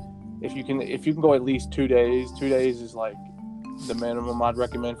least if you can go at least 2 days. 2 days is like the minimum I'd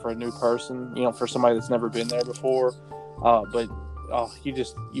recommend for a new person. For somebody that's never been there before. But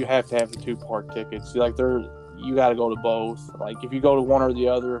you have to have the 2-park tickets. Like you got to go to both. Like if you go to one or the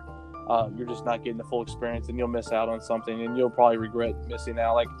other, you're just not getting the full experience, and you'll miss out on something, and you'll probably regret missing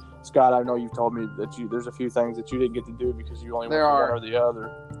out. Like Scott, I know you've told me that there's a few things that you didn't get to do because you only went to one or the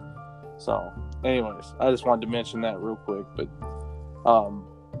other. So, anyways, I just wanted to mention that real quick. But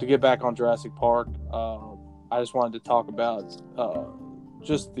to get back on Jurassic Park, I just wanted to talk about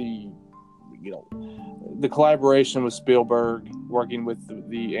just the collaboration with Spielberg, working with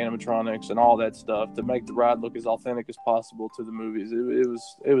the animatronics and all that stuff to make the ride look as authentic as possible to the movies.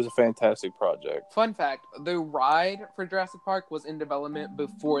 It was a fantastic project. Fun fact: the ride for Jurassic Park was in development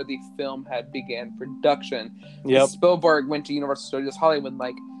before the film had began production. Yep. Spielberg went to Universal Studios Hollywood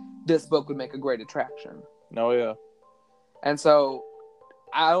like, this book would make a great attraction. Oh yeah. And so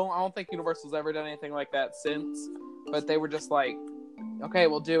I don't think Universal's ever done anything like that since, but they were just like, okay,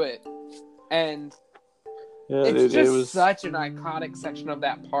 we'll do it. And it was such an iconic section of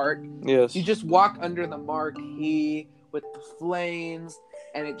that park. Yes. You just walk under the marquee with the flames,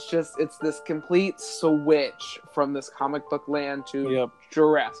 and it's this complete switch from this comic book land to Yep.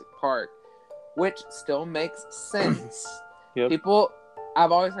 Jurassic Park, which still makes sense. Yep.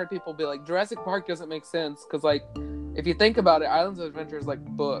 I've always heard people be like, Jurassic Park doesn't make sense because, like, if you think about it, Islands of Adventure is like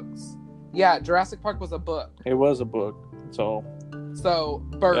books. Yeah, Jurassic Park was a book. It was a book. So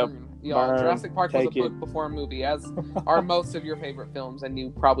burn, Yep. y'all. Burn. Jurassic Park was a Take book it. before a movie, as are most of your favorite films, and you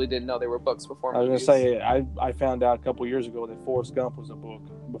probably didn't know they were books before I was movies. gonna say I found out a couple years ago that Forrest Gump was a book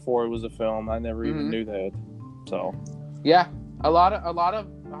before it was a film. I never even Mhm. knew that. So Yeah, a lot of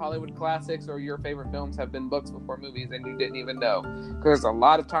Hollywood classics or your favorite films have been books before movies, and you didn't even know. Because a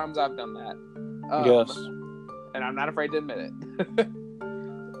lot of times I've done that. yes, And I'm not afraid to admit it.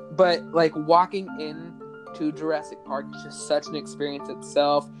 But like walking in to Jurassic Park is just such an experience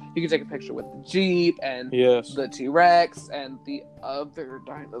itself. You can take a picture with the Jeep and yes. the T-Rex and the other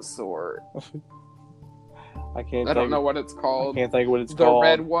dinosaur. I can't. I don't know what it's I called. can't think of what it's The called.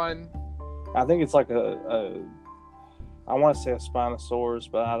 red one. I think it's like a I want to say a Spinosaurus,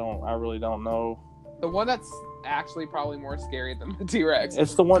 but I really don't know. The one that's actually probably more scary than the T-Rex.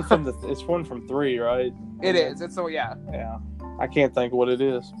 It's the one from it's one from 3, right? It is. It's so yeah. Yeah. I can't think of what it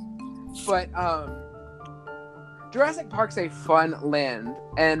is. But Jurassic Park's a fun land,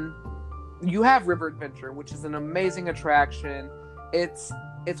 and you have River Adventure, which is an amazing attraction. It's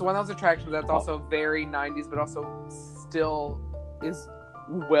one of those attractions that's also very 90s, but also still is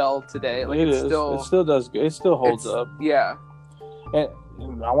well today. Like it it's is. still It still does. It still holds it's- up. Yeah.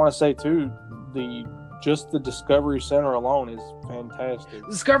 And I want to say too, just the Discovery Center alone is fantastic.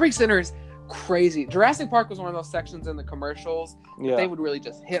 Discovery Center is crazy. Jurassic Park was one of those sections in the commercials. Yeah. They would really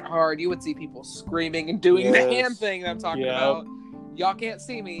just hit hard. You would see people screaming and doing the Yes. hand thing that I'm talking Yep. about. Y'all can't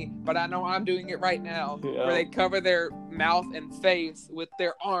see me, but I know I'm doing it right now. Yep. Where they cover their mouth and face with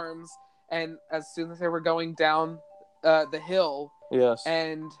their arms, and as soon as they were going down the hill, Yes.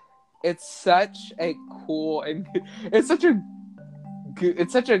 and it's such a cool and it's such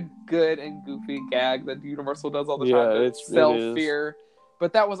a good and goofy gag that Universal does all the Yeah, time. it Sell is. fear,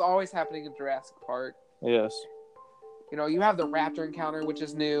 but that was always happening in Jurassic Park. Yes. You know, you have the raptor encounter, which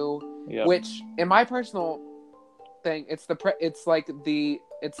is new. Yep. Which, in my personal thing, it's the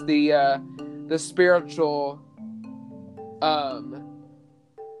spiritual,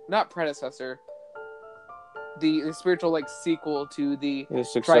 not predecessor, the spiritual like sequel to the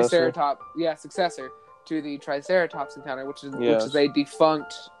His successor. Triceratops, successor to the Triceratops encounter, which is Yes. a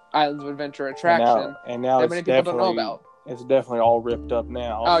defunct Islands of Adventure And attraction now that it's many people don't know definitely about. it's definitely all ripped up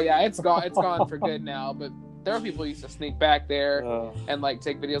now. Oh yeah, it's gone. It's gone for good now. But there were people who used to sneak back there and like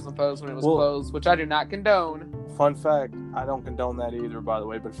take videos and photos when it was closed, which I do not condone. Fun fact, I don't condone that either, by the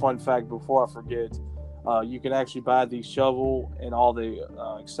way. But fun fact, before I forget, you can actually buy the shovel and all the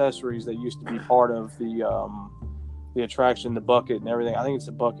accessories that used to be part of the attraction, the bucket and everything. I think it's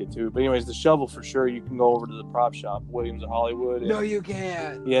a bucket too. But anyways, the shovel for sure. You can go over to the prop shop, Williams of Hollywood. No, you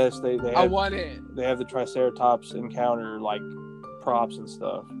can't. Yes, they have, I want it. They have the Triceratops encounter like props and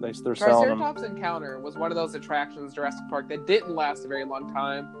stuff. They're selling them. Triceratops Encounter was one of those attractions, Jurassic Park, that didn't last a very long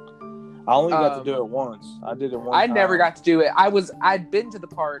time. I only got to do it once. I did it one I time. never got to do it. I'd been to the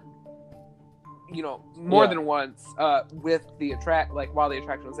park, more than once, with the while the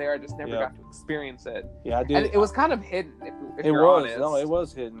attraction was there. I just never got to experience it. Yeah, I did. And it was kind of hidden. If It you're was. honest. No, it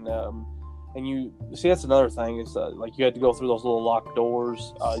was hidden. And you see, that's another thing is like you had to go through those little locked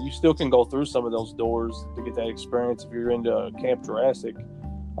doors. You still can go through some of those doors to get that experience if you're into Camp Jurassic,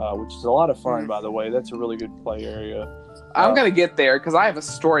 which is a lot of fun, by the way. That's a really good play area. I'm gonna get there because I have a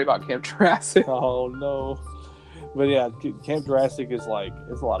story about Camp Jurassic. Oh no, but yeah, Camp Jurassic is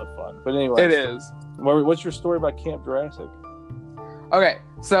it's a lot of fun. But anyway, It is. What's your story about Camp Jurassic? Okay,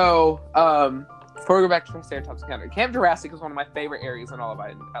 so before we go back to Triceratops Encounter, Camp Jurassic is one of my favorite areas in all of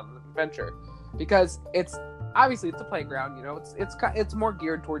Islands of Adventure because it's a playground. It's more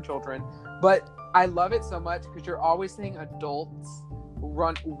geared toward children, but I love it so much because you're always seeing adults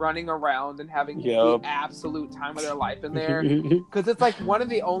running around and having the absolute time of their life in there. Because it's like one of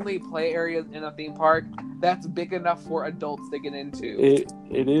the only play areas in a theme park that's big enough for adults to get into.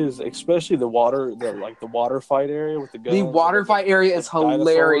 It is, especially the water fight area with the guns. The water fight area is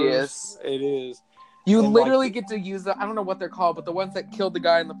hilarious. It is. You And literally get to use I don't know what they're called, but the ones that killed the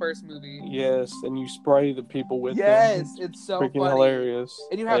guy in the first movie. Yes, and you spray the people with them. Yes, it's so freaking funny. hilarious.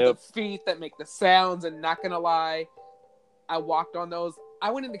 And you have the feet that make the sounds, and not gonna lie, I walked on those.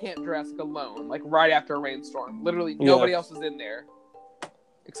 I went into Camp Jurassic alone, like right after a rainstorm. Literally nobody else was in there.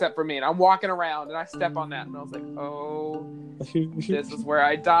 Except for me. And I'm walking around and I step on that and I was like, oh, this is where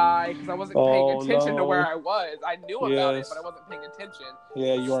I die. Because I wasn't paying attention to where I was. I knew about it, but I wasn't paying attention.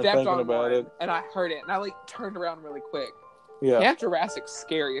 Yeah, you weren't Stepped thinking on about one, it. and I heard it. And I turned around really quick. Yeah. Camp Jurassic's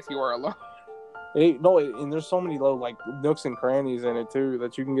scary if you are alone. And there's so many little like nooks and crannies in it too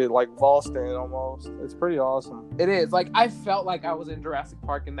that you can get like lost in it almost. It's pretty awesome. It is. Like, I felt like I was in Jurassic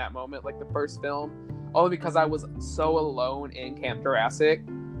Park in that moment, like the first film, only because I was so alone in Camp Jurassic.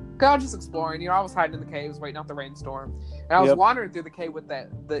 Because I was just exploring. I was hiding in the caves, waiting out the rainstorm, and I was wandering through the cave with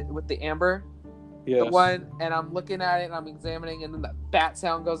the amber, the one, and I'm looking at it and I'm examining, and then the bat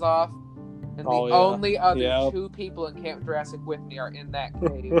sound goes off. And the only other two people in Camp Jurassic with me are in that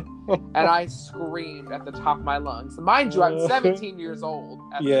cave. And I screamed at the top of my lungs. Mind you, I'm 17 years old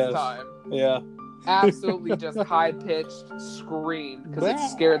at this time. Yeah. Absolutely just high-pitched screamed because it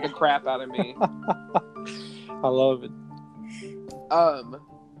scared the crap out of me. I love it.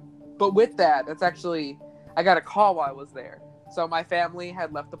 But with that, that's actually... I got a call while I was there. So my family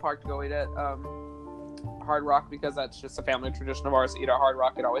had left the park to go eat at Hard Rock because that's just a family tradition of ours to eat at Hard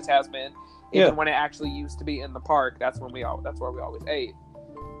Rock. It always has been. Even when it actually used to be in the park, that's where we always ate.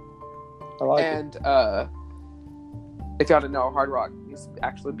 I like it. If y'all didn't know, Hard Rock used to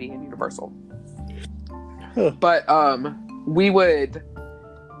actually be in Universal. But we would.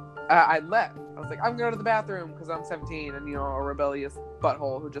 I left. I was like, I'm going to the bathroom because I'm 17 and a rebellious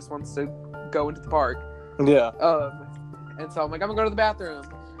butthole who just wants to go into the park. Yeah. And so I'm like, I'm gonna go to the bathroom.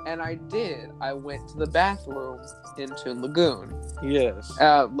 And I did. I went to the bathroom in Toon Lagoon. Yes.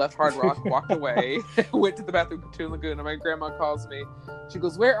 Left Hard Rock, walked away, went to the bathroom in Toon Lagoon, and my grandma calls me. She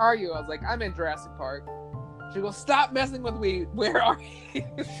goes, "Where are you?" I was like, "I'm in Jurassic Park." She goes, "Stop messing with me. Where are you?"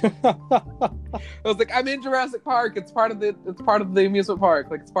 I was like, "I'm in Jurassic Park. It's part of the amusement park.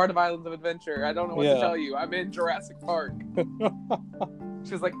 Like, it's part of Islands of Adventure. I don't know what to tell you. I'm in Jurassic Park."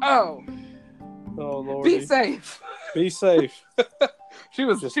 She was like, "Oh, Lord, be safe. Be safe." She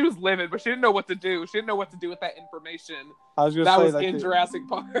was livid, but she didn't know what to do. She didn't know what to do with that information. I was gonna that say was like in Jurassic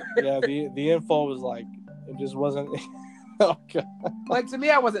Park. Yeah, the info was like it just wasn't. Oh God. Like, to me,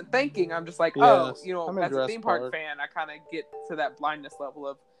 I wasn't thinking. I'm just like, as a theme park fan, I kind of get to that blindness level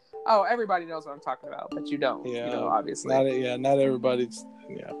of, everybody knows what I'm talking about, but you don't. Yeah, obviously. Not everybody's.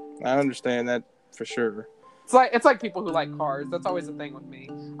 Yeah, I understand that for sure. It's like people who like cars. That's always the thing with me.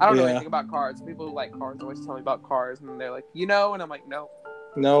 I don't know anything about cars. People who like cars always tell me about cars, and they're like, and I'm like, nope.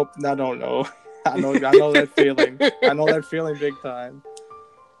 Nope, I don't know. I know that feeling. I know that feeling big time.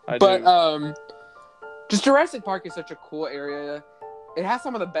 Just Jurassic Park is such a cool area. It has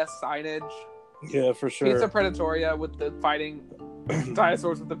some of the best signage. Yeah, for sure. Pizza Predatoria with the fighting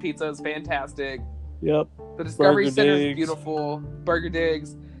dinosaurs with the pizza is fantastic. Yep. The Discovery Center is beautiful. Burger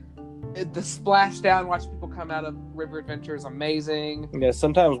Digs. The splashdown, watch people come out of River Adventure is amazing. Yeah,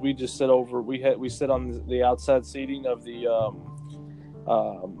 sometimes we just sit over. We sit on the outside seating of the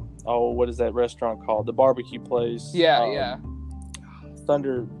what is that restaurant called? The barbecue place. Yeah.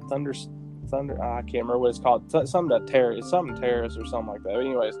 Thunder. I can't remember what it's called. Something Terrace or something like that. But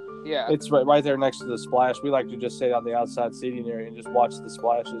anyways, yeah, it's right there next to the splash. We like to just sit on the outside seating area and just watch the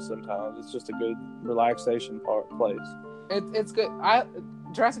splashes. Sometimes it's just a good relaxation place. It's good.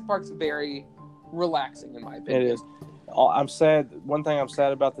 Jurassic Park's very relaxing in my opinion. It is. I'm sad. One thing I'm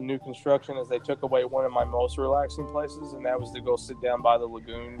sad about the new construction is they took away one of my most relaxing places, and that was to go sit down by the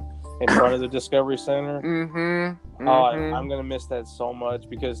lagoon in front of the Discovery Center. Mm-hmm. I'm gonna miss that so much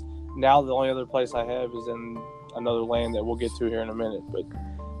because now the only other place I have is in another land that we'll get to here in a minute. But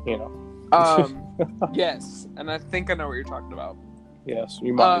yes, and I think I know what you're talking about. Yes,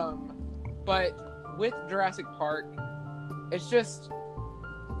 you might. But with Jurassic Park, it's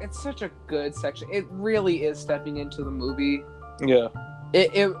such a good section. It really is stepping into the movie. Yeah.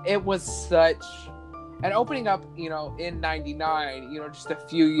 It was such, and opening up, in '99, just a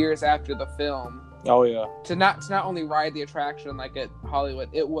few years after the film. Oh yeah. To not only ride the attraction like at Hollywood,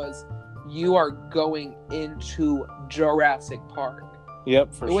 it was, you are going into Jurassic Park.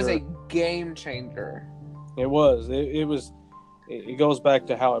 Yep, for sure. It was a game changer. It was. It goes back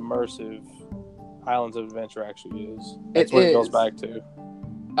to how immersive Islands of Adventure actually is. That's what it goes back to.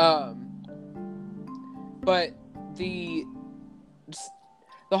 But the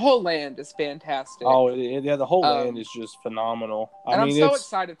whole land is fantastic. Oh yeah, the whole land is just phenomenal. I'm so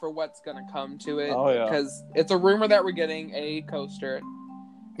excited for what's gonna come to it. Oh yeah, because it's a rumor that we're getting a coaster.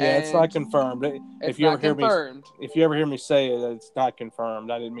 Yeah, it's not confirmed. If you ever hear me say it, it's not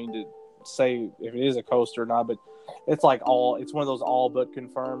confirmed. I didn't mean to say if it is a coaster or not, but it's it's one of those all but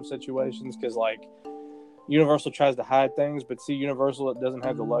confirmed situations because Universal tries to hide things, but Universal doesn't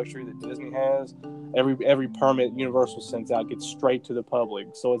have the luxury that Disney has. Every permit Universal sends out gets straight to the public,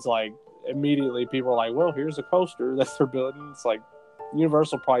 so it's immediately people are like, "Well, here's a coaster that they're building." It's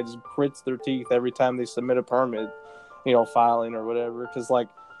Universal probably just grits their teeth every time they submit a permit, filing or whatever, because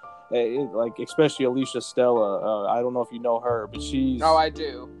like especially Alicia Stella. I don't know if you know her, but she's Oh, I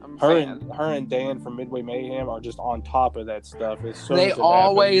do. I'm a fan. her and Dan from Midway Mayhem are just on top of that stuff. As soon They as it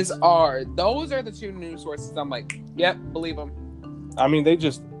always happens. are. Those are the two news sources. I'm like, yep, believe them. I mean,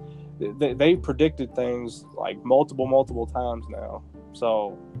 they predicted things like multiple times now.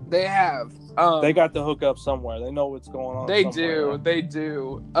 So They have. they got the hook up somewhere. They know what's going on. They somewhere. do. They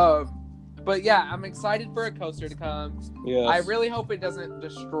do. But yeah, I'm excited for a coaster to come. Yes. I really hope it doesn't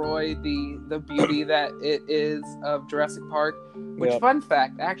destroy the beauty that it is of Jurassic Park. Which, fun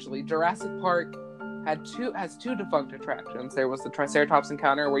fact, actually, Jurassic Park has two defunct attractions. There was the Triceratops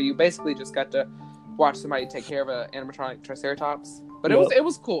encounter, where you basically just got to watch somebody take care of an animatronic Triceratops. But it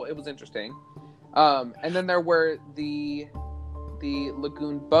was cool. It was interesting. And then there were the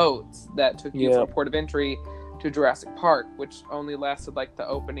lagoon boats that took you from port of entry to Jurassic Park, which only lasted like the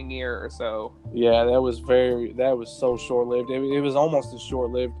opening year or so. Yeah, that was so short lived. It was almost as short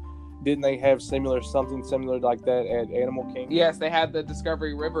lived. Didn't they have something similar like that at Animal Kingdom? Yes, they had the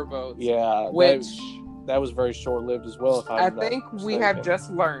Discovery River boats. Yeah, which that was very short lived as well. I think we have just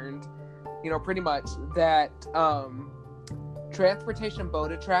learned, pretty much that transportation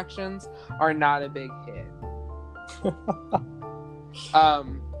boat attractions are not a big hit.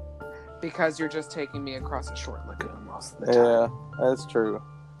 Because you're just taking me across a short lagoon most of the time. Yeah, that's true.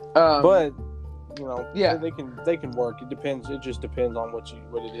 But they can work. It just depends on what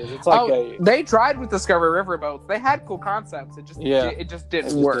it is. It's like they tried with Discovery River boats. They had cool concepts. It just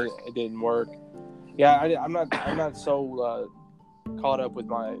didn't work. It didn't work. Yeah, I'm not so caught up with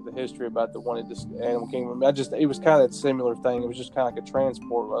the history about the one at Animal Kingdom. It was kind of that similar thing. It was just kind of like a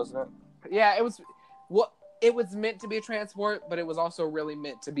transport, wasn't it? Yeah, it was. Well, it was meant to be a transport, but it was also really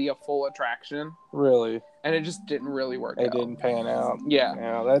meant to be a full attraction. Really, and it just didn't really work. It didn't pan out.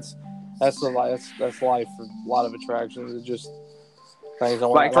 Yeah, that's life for a lot of attractions. It just things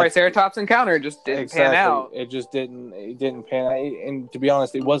don't like Triceratops encounter just didn't pan out. It just didn't pan out. And to be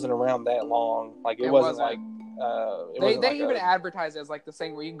honest, it wasn't around that long. Like it wasn't like they even advertised it as like the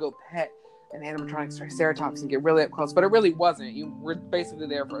thing where you can go pet an animatronic Triceratops and get really up close, but it really wasn't. You were basically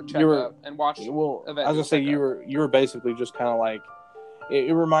there for a checkup and watch. Well, I was gonna say you were basically just kind of like.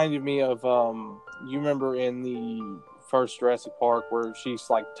 It reminded me of you remember in the first Jurassic Park where she's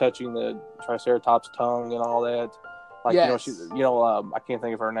like touching the Triceratops tongue and all that. Like yes. I can't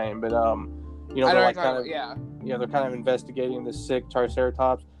think of her name, but they're like kind of they're kind of investigating the sick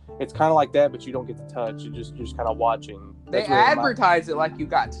Triceratops. It's kind of like that, but you don't get to touch. You're just kind of watching. They advertise it like you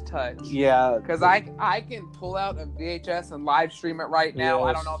got to touch. Yeah. Because I can pull out a VHS and live stream it right now. Yes.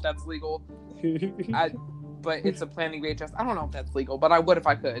 I don't know if that's legal. But it's a planning VHS. I don't know if that's legal, but I would if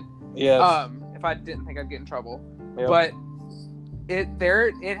I could. Yeah. If I didn't think I'd get in trouble. Yep. But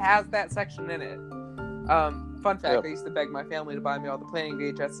it has that section in it. Fun fact, I used to beg my family to buy me all the planning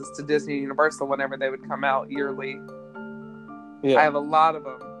VHSs to Disney and Universal whenever they would come out yearly. Yeah. I have a lot of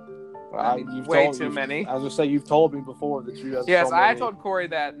them. Way too many. I was gonna say you've told me before that you have. Yes, so many. I told Corey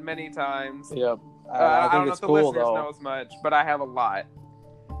that many times. Yep. I think don't know it's if the cool, listeners though. know as much, but I have a lot.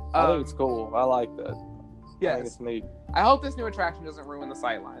 I think it's cool. I like that. Yes. I think it's neat. I hope this new attraction doesn't ruin the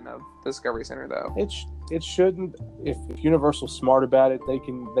sightline of Discovery Center, though. It shouldn't. If Universal's smart about it, they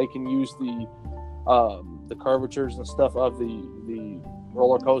can use the curvatures and stuff of the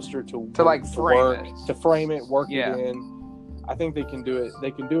roller coaster to frame it, work it in. I think they can do it.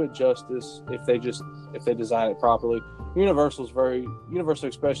 They can do it justice if they design it properly. Universal,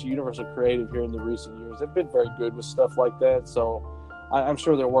 especially Universal Creative here in the recent years, they've been very good with stuff like that. So I'm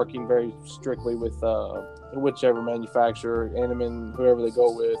sure they're working very strictly with whichever manufacturer, Animan, whoever they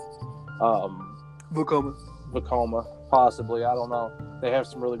go with. Vekoma, possibly. I don't know. They have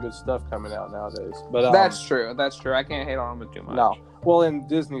some really good stuff coming out nowadays. But that's true. That's true. I can't hate on them too much. No. Well, and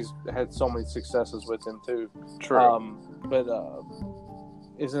Disney's had so many successes with them too. True. But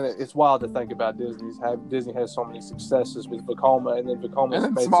isn't it? It's wild to think about Disney has so many successes with Vekoma, and then Vekoma's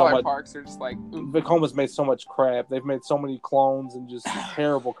made smaller so much. Parks are just like Vekoma's made so much crap. They've made so many clones and just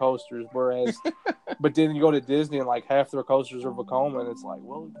terrible coasters. Whereas, but then you go to Disney and like half their coasters are Vekoma, and it's like,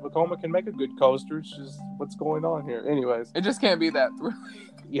 well, Vekoma can make a good coaster. It's just what's going on here. Anyways, it just can't be that thrilling.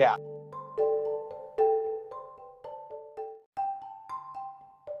 Yeah.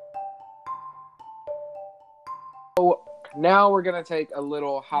 So now we're going to take a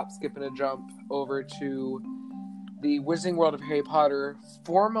little hop, skip, and a jump over to the Wizarding World of Harry Potter,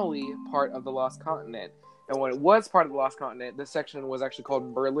 formerly part of the Lost Continent. And when it was part of the Lost Continent, this section was actually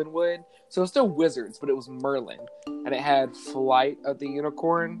called Merlinwood. So it was still wizards, but it was Merlin. And it had Flight of the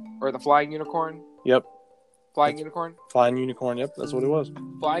Unicorn, or the Flying Unicorn. Yep. Flying Unicorn? Flying Unicorn, yep, that's what it was.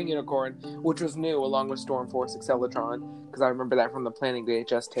 Flying Unicorn, which was new along with Storm Force Accelatron, because I remember that from the Planning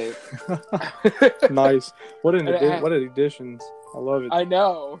VHS tape. Nice. What And it had- what additions. I love it. I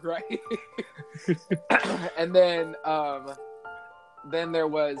know, right? And then there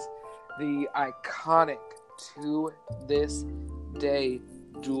was the iconic, to this day,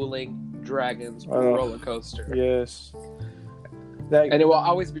 Dueling Dragons roller coaster. Yes. And it will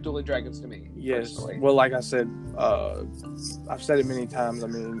always be Dueling Dragons to me. Yes. Personally. Well, like I said, I've said it many times. I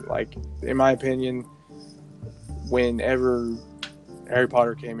mean, like, in my opinion, whenever Harry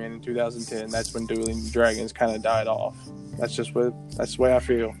Potter came in 2010, that's when Dueling Dragons kind of died off. That's the way I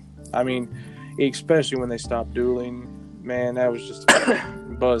feel. I mean, especially when they stopped dueling, man, that was just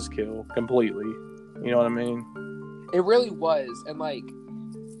buzzkill completely. You know what I mean? It really was. And, like,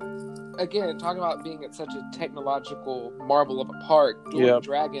 again, talking about being at such a technological marvel of a park, Dueling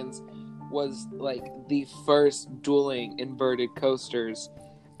Dragons was, like, the first dueling inverted coasters.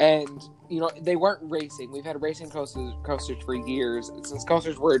 And, you know, they weren't racing. We've had racing coasters for years. Since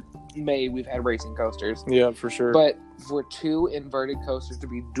coasters were made, we've had racing coasters. Yeah, for sure. But for two inverted coasters to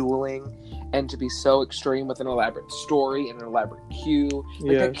be dueling and to be so extreme with an elaborate story and an elaborate queue.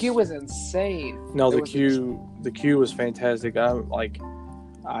 Like, the queue was insane. No, the queue was fantastic.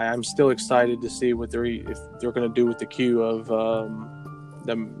 I'm still excited to see what if they're going to do with the queue of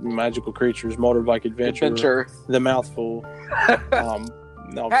the Magical Creatures Motorbike Adventure. The mouthful.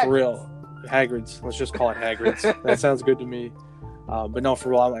 No, for real. Hagrid's. Let's just call it Hagrid's. That sounds good to me. But no, for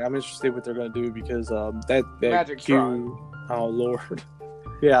real, I'm interested what they're going to do because that Magic queue. Tron. Oh Lord.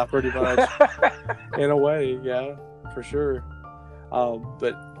 Yeah, pretty much. In a way, yeah, for sure.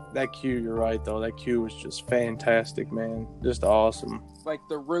 But that queue, you're right though. That queue was just fantastic, man. Just awesome. Like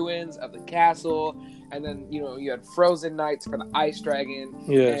the ruins of the castle, and then you had Frozen Nights for the Ice Dragon,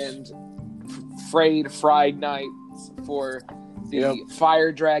 and Fried Nights for the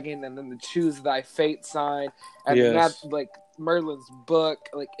Fire Dragon, and then the Choose Thy Fate sign, and that's like Merlin's book.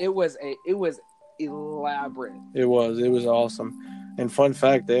 Like it was elaborate. It was awesome. And fun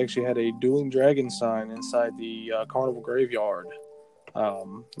fact, they actually had a Dueling Dragon sign inside the Carnival Graveyard.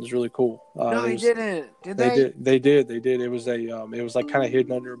 It was really cool. No, they didn't. Did they? They did. It was it was like kind of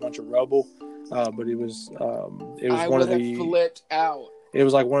hidden under a bunch of rubble, but it was one of the flipped out. It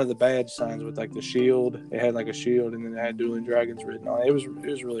was like one of the badge signs with like the shield. It had like a shield, and then it had Dueling Dragons written on it. It was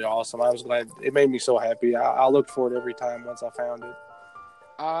really awesome. I was glad. It made me so happy. I looked for it every time once I found it.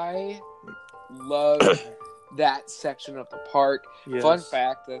 I love that section of the park. Yes. Fun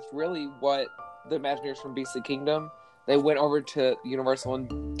fact: that's really what the Imagineers from Beastly Kingdom. They went over to Universal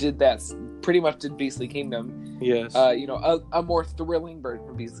and did Beastly Kingdom. Yes. A more thrilling version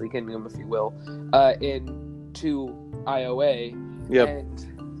of Beastly Kingdom, if you will, into IOA. Yep.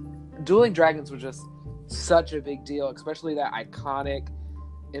 And Dueling Dragons was just such a big deal, especially that iconic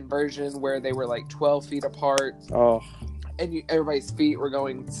inversion where they were like 12 feet apart. Oh. And everybody's feet were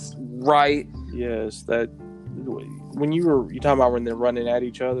going right. Yes, that when you talking about when they're running at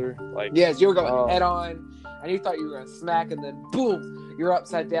each other, like yes, you were going head on. And you thought you were going to smack, and then boom, you're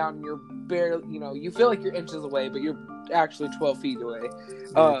upside down, and you're barely, you feel like you're inches away, but you're actually 12 feet away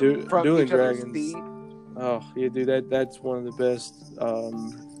from Dueling each other's Dragons. speed. Oh, yeah, dude, that's one of the best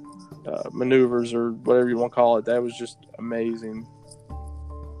maneuvers or whatever you want to call it. That was just amazing.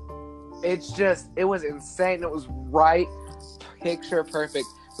 It was insane. It was right picture perfect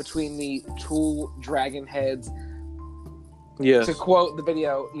between the two dragon heads. Yes. To quote the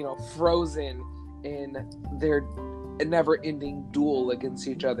video, frozen in their never-ending duel against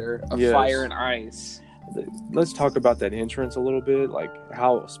each other of fire and ice. Let's talk about that entrance a little bit, like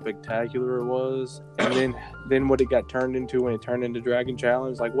how spectacular it was, and then what it got turned into when it turned into Dragon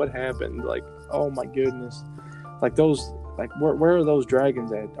Challenge. Like what happened? Like, oh my goodness! Like those, like where are those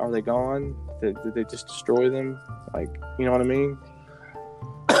dragons at? Are they gone? Did they just destroy them? Like, you know what I mean?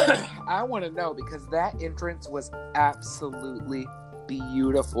 I want to know because that entrance was absolutely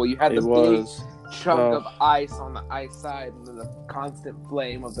beautiful. You had the big chunk of ice on the ice side, and then the constant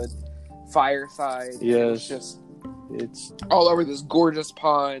flame of the fire side. Yes, it's all over this gorgeous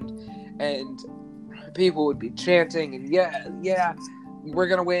pond, and people would be chanting and yeah, we're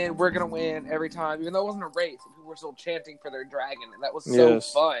gonna win every time, even though it wasn't a race. People were still chanting for their dragon, and that was so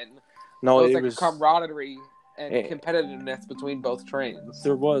fun. No, it was like camaraderie and competitiveness between both trains.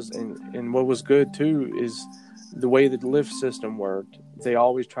 There was, and what was good too is the way the lift system worked. They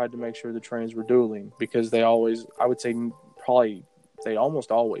always tried to make sure the trains were dueling because they always, I would say, probably they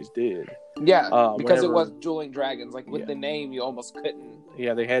almost always did. Yeah, because it was Dueling Dragons. Like with the name, you almost couldn't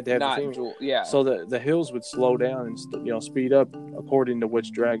Yeah, they had to have not the theme. Jewel. Yeah. So the hills would slow down and speed up according to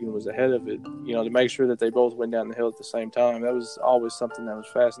which dragon was ahead of it. To make sure that they both went down the hill at the same time. That was always something that was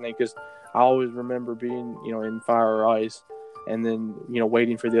fascinating because I always remember being in Fire or Ice, and then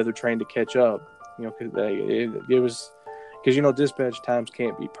waiting for the other train to catch up. Because it was because dispatch times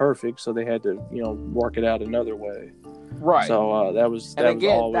can't be perfect, so they had to work it out another way. Right. So that was always a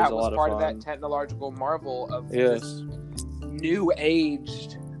lot of fun. That was part of that technological marvel of this new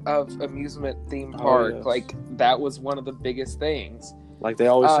age of amusement theme park. Yes. Like that was one of the biggest things. Like they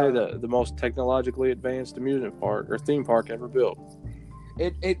always say, the most technologically advanced amusement park or theme park ever built.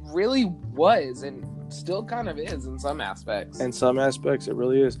 It really was, and still kind of is in some aspects. In some aspects, it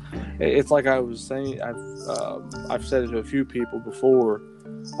really is. It's like I was saying. I've said it to a few people before.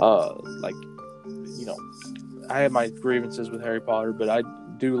 I have my grievances with Harry Potter, but I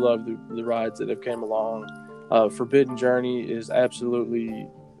do love the rides that have came along. Forbidden Journey is absolutely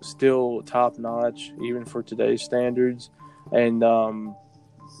still top notch, even for today's standards. And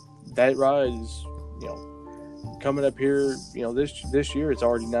that ride is, coming up here. This year it's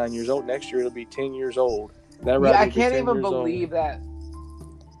already 9 years old. Next year it'll be 10 years old. That ride. I can't even believe that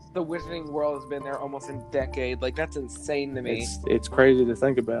the Wizarding World has been there almost a decade. Like that's insane to me. It's crazy to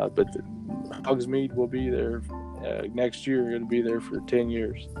think about, but Hogsmeade will be there next year. It'll be there for 10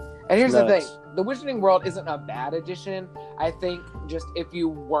 years. And here's the thing: the Wizarding World isn't a bad addition. I think just if you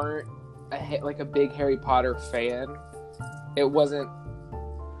weren't a big Harry Potter fan, it wasn't.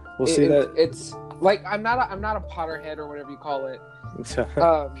 It's like I'm not a Potterhead or whatever you call it.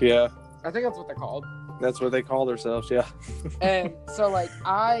 Yeah, I think that's what they're called. That's what they call themselves. Yeah. And so,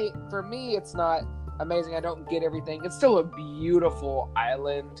 for me, it's not amazing. I don't get everything. It's still a beautiful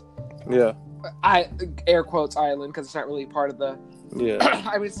island. Yeah. I air quotes island because it's not really part of the. Yeah.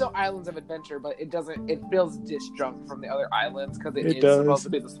 I mean, it's still Islands of Adventure, but it doesn't. It feels disjunct from the other islands because it is supposed to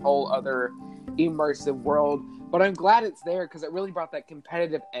be this whole other immersive world. But I'm glad it's there because it really brought that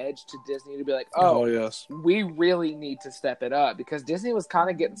competitive edge to Disney to be like, oh yes, we really need to step it up because Disney was kind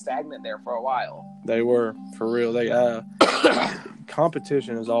of getting stagnant there for a while. They were, for real.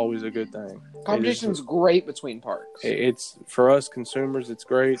 Competition is always a good thing. Competition's great between parks. It's for us consumers. It's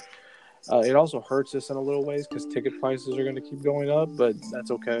great. It also hurts us in a little ways because ticket prices are going to keep going up, but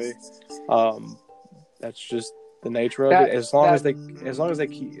that's okay. That's just the nature of it. As long as they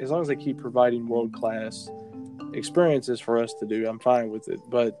keep providing world class experiences for us to do, I'm fine with it.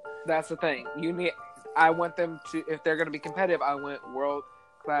 But that's the thing. I want them to, if they're going to be competitive, I want world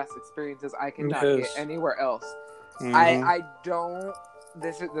class experiences I cannot get anywhere else. Mm-hmm. I don't.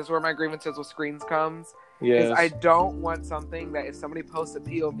 This is where my grievances with screens comes. Yes. I don't want something that if somebody posts a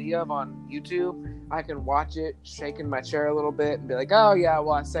POV of on YouTube, I can watch it, shaking my chair a little bit, and be like, "Oh yeah,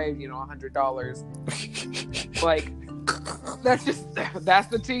 well I saved $100." Like that's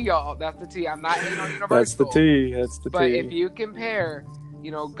the tea, y'all. That's the tea. I'm not hating on Universal. That's the tea. But if you compare,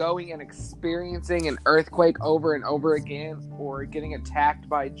 going and experiencing an earthquake over and over again, or getting attacked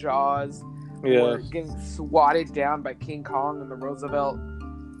by Jaws, or getting swatted down by King Kong and the Roosevelt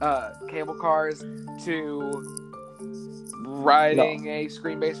cable cars, to riding a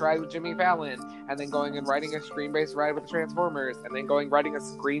screen-based ride with Jimmy Fallon, and then going and riding a screen-based ride with the Transformers, and then riding a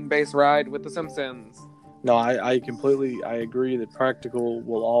screen-based ride with the Simpsons. No, I completely agree that practical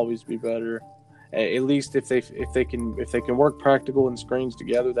will always be better. At least if they can work practical and screens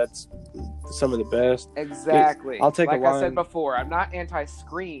together, that's some of the best. Exactly. I'll take I said before, I'm not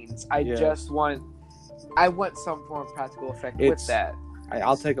anti-screens. I want some form of practical effect with that.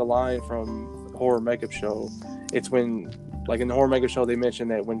 I'll take a line from Horror Makeup Show. It's when, like in the Horror Makeup Show, they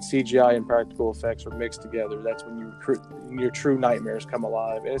mentioned that when CGI and practical effects are mixed together, that's when your true nightmares come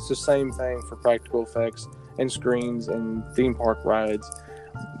alive. And it's the same thing for practical effects and screens and theme park rides.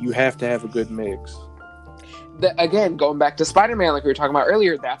 You have to have a good mix. Again, going back to Spider-Man, like we were talking about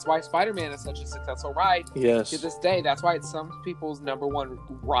earlier, that's why Spider-Man is such a successful ride. Yes. To this day, that's why it's some people's number one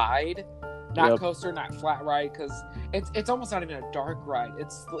ride. Not coaster, not flat ride, because it's almost not even a dark ride.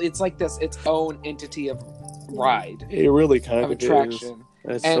 It's like its own entity of ride. It really kind of attraction.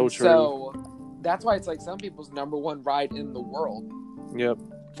 Is. That's so true. So that's why it's like some people's number one ride in the world. Yep.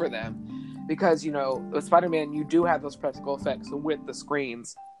 For them, because with Spider-Man, you do have those practical effects with the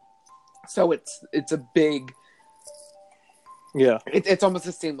screens, so it's a big. Yeah. It's almost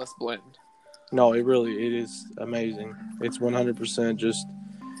a seamless blend. No, it is amazing. It's 100% just.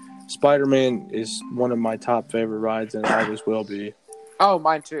 Spider-Man is one of my top favorite rides, and it always will be. Oh,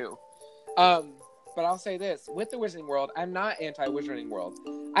 mine too. But I'll say this. With the Wizarding World, I'm not anti-Wizarding World.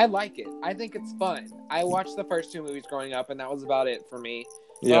 I like it. I think it's fun. I watched the first 2 movies growing up, and that was about it for me.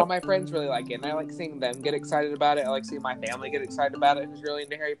 But all my friends really like it, and I like seeing them get excited about it. I like seeing my family get excited about it, who's really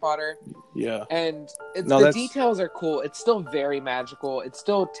into Harry Potter. Yeah. And the details are cool. It's still very magical. It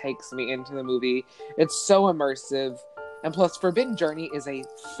still takes me into the movie. It's so immersive. And plus, Forbidden Journey is a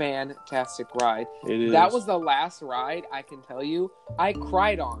fantastic ride. It is. That was the last ride, I can tell you, I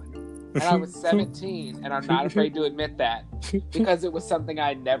cried on. And I was 17, and I'm not afraid to admit that. Because it was something I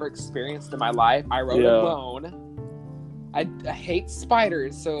had never experienced in my life. I rode alone. I hate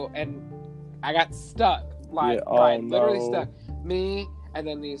spiders, and I got stuck. Literally stuck. Me, and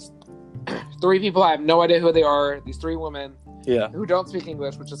then these 3 people, I have no idea who they are, these 3 women who don't speak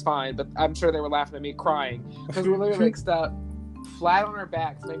English, which is fine, but I'm sure they were laughing at me crying. Because we're literally like stuck flat on our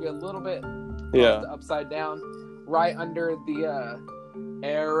backs, maybe a little bit upside down, right under the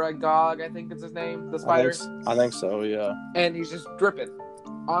Aragog, I think is his name, the spider. I think so, yeah. And he's just dripping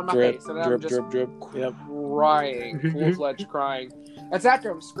on my face. And I'm just crying, full-fledged crying. That's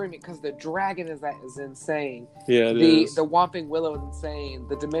after I'm screaming, because the dragon is insane. Yeah, it is. The Whomping Willow is insane.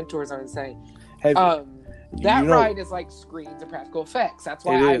 The Dementors are insane. That ride is like screens and practical effects. That's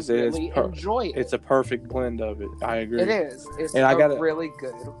why I really enjoy it. It's a perfect blend of it. I agree. It is. It's really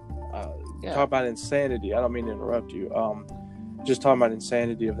good. Talk about insanity. I don't mean to interrupt you. Just talking about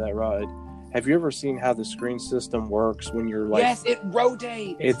insanity of that ride. Have you ever seen how the screen system works when you're like... Yes, it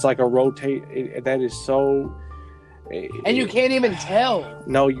rotates. It's like a rotate. That is so... And you can't even tell.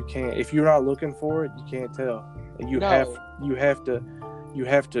 No, you can't. If you're not looking for it, you can't tell. You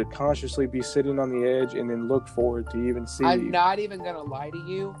have to consciously be sitting on the edge and then look for it to even see. I'm not even going to lie to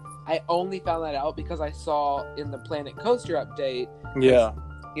you. I only found that out because I saw in the Planet Coaster update. Yeah.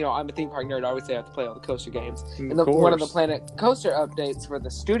 You know, I'm a theme park nerd. Obviously, I have to play all the coaster games. And Of one of the Planet Coaster updates for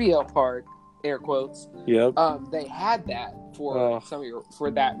the studio park, air quotes. Yep. They had that for for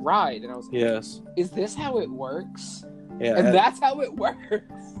that ride, and I was like, yes. Is this how it works? Yeah. And that's how it works.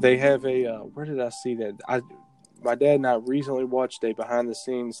 They have a where did I see that? My dad and I recently watched a behind the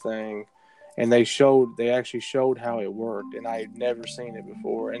scenes thing, and they actually showed how it worked, and I had never seen it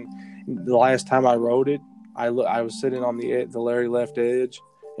before. And the last time I rode it, I was sitting on the very left edge.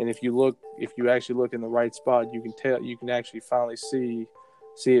 And if you actually look in the right spot, you can actually finally see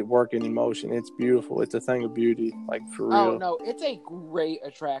it working in motion. It's beautiful. It's a thing of beauty, like for real. Oh no, it's a great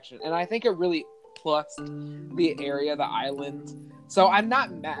attraction, and I think it really plussed the area, the island. So I'm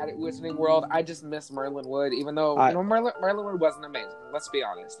not mad at Wizarding World. I just miss Merlin Wood, even though Merlin Wood wasn't amazing. Let's be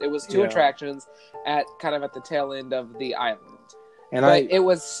honest. It was 2 attractions at the tail end of the island. But it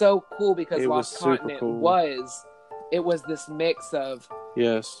was so cool because Lost Continent was this mix of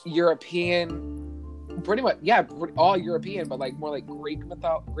European, pretty much all European, but like more like Greek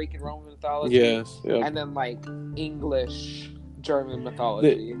and Roman mythology. Yes, and then like English, German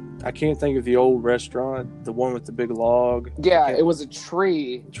mythology. I can't think of the old restaurant, the one with the big log. Yeah, it was a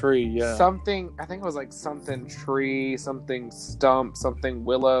tree. Yeah. Something, I think it was like something tree, something stump, something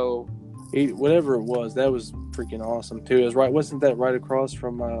willow. Whatever it was, that was freaking awesome too. It was right. Wasn't that right across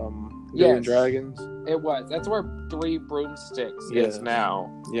from Billion Dragons? It was. That's where 3 Broomsticks is now.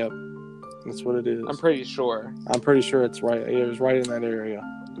 Yep, that's what it is. I'm pretty sure. It's right. It was right in that area.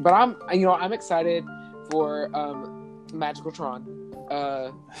 But I'm excited for Magical Tron.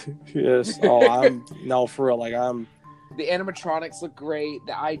 Yes. Oh, for real. Like The animatronics look great.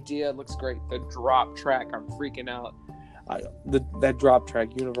 The idea looks great. The drop track, I'm freaking out. That drop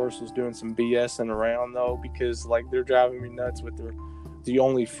track, Universal's doing some BSing around though, because like they're driving me nuts with the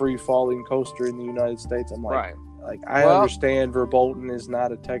only free falling coaster in the United States. I'm like, I understand Verbolten is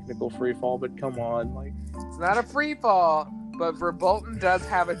not a technical free fall, but come on, like it's not a free fall, but Verbolten does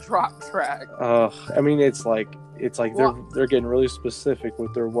have a drop track. I mean, it's like they're getting really specific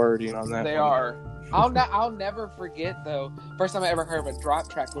with their wording on that. They are. I'll never forget though. First time I ever heard of a drop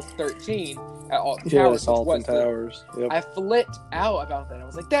track was 13 at Alton Towers. Alton Towers. Yep. I flipped out about that. I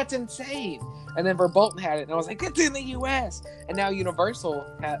was like, "That's insane!" And then Verbolten had it, and I was like, "It's in the U.S." And now Universal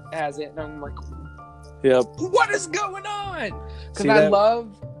has it, and I'm like, "Yep, what is going on?" Because I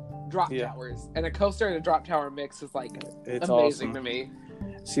love drop towers, and a coaster and a drop tower mix is like amazing to me.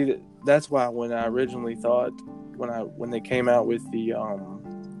 See, that's why when I originally thought when they came out with the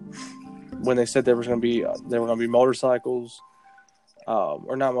when they said there were going to be motorcycles,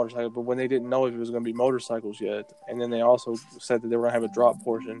 or not motorcycles, but when they didn't know if it was going to be motorcycles yet, and then they also said that they were going to have a drop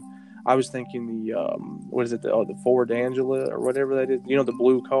portion, I was thinking the Ford Angela or whatever that is, the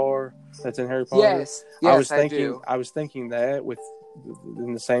blue car that's in Harry Potter. Yes, I was thinking that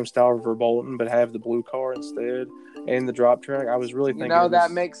in the same style of Verbolten, but have the blue car instead. and the drop track. I was really You thinking know,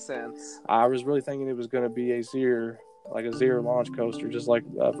 that makes sense. I was really thinking it was going to be a Zero, like a Zero launch coaster, just like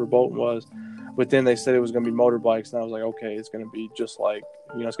Verbolten was. But then they said it was going to be motorbikes, and I was like, okay, it's going to be just like,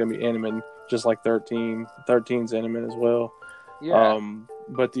 it's going to be Intamin, just like 13. 13's Intamin as well. Yeah.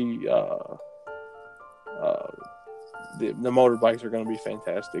 But the motorbikes are going to be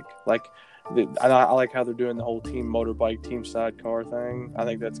fantastic. Like, I like how they're doing the whole team motorbike, team sidecar thing. I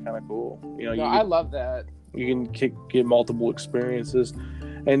think that's kind of cool. I love that. You can get multiple experiences.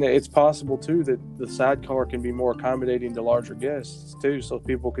 And it's possible, too, that the sidecar can be more accommodating to larger guests, too, so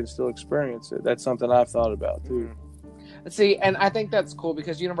people can still experience it. That's something I've thought about, too. See, and I think that's cool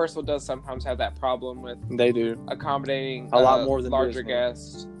because Universal does sometimes have that problem with accommodating a lot more than larger Disney.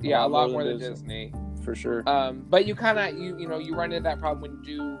 Guests. Yeah, a lot more than Disney. For sure. But you kind of, you run into that problem when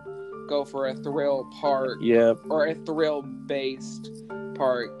you do go for a thrill park or a thrill-based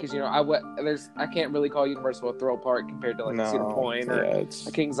park, because I can't really call Universal a thrill park compared to like Cedar Point or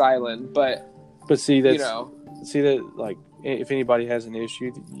Kings Island, but see that like if anybody has an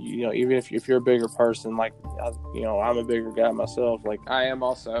issue, even if you're a bigger person, like I'm a bigger guy myself, like I am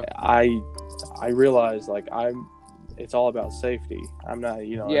also. I realize like it's all about safety. I'm not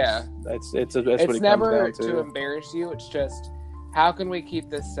that's what it comes down to. It's never to embarrass you. It's just how can we keep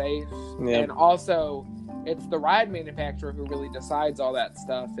this safe, and also. It's the ride manufacturer who really decides all that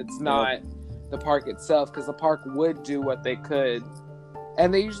stuff. It's not the park itself, because the park would do what they could,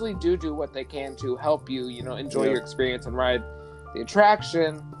 and they usually do what they can to help you, enjoy your experience and ride the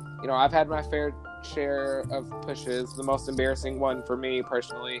attraction. I've had my fair share of pushes. The most embarrassing one for me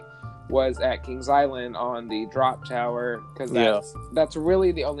personally was at Kings Island on the drop tower, because that's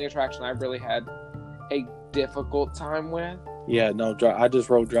really the only attraction I've really had a difficult time with. Yeah, no, I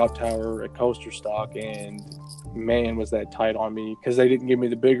just rode drop tower at Coaster Stock, and man, was that tight on me, because they didn't give me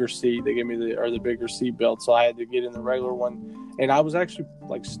the bigger seat. They gave me the bigger seat belt, so I had to get in the regular one. And I was actually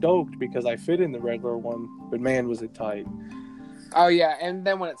like stoked because I fit in the regular one, but man, was it tight. Oh yeah, and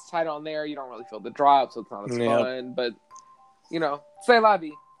then when it's tight on there, you don't really feel the drop, so it's not as fun. But c'est la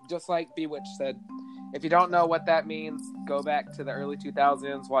vie, just like Bewitched said. If you don't know what that means, go back to the early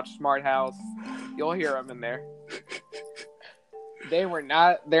 2000s, watch Smart House. You'll hear them in there. They're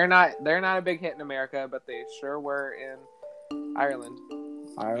not a big hit in America, but they sure were in Ireland.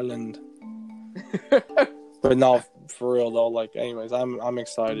 But no, for real though, like anyways, I'm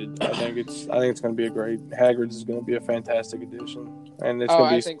excited. I think it's going to be a great. Hagrid's is going to be a fantastic addition, and it's going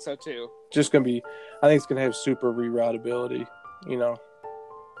to be. I think so too. Just going to be. I think it's going to have super reroutability.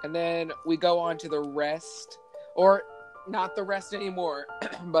 And then we go on to the rest, or not the rest anymore,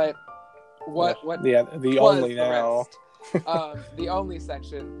 but the only now. The only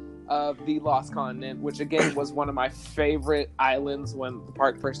section of the Lost Continent, which again was one of my favorite islands when the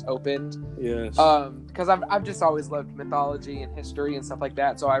park first opened. Yes. Because I've just always loved mythology and history and stuff like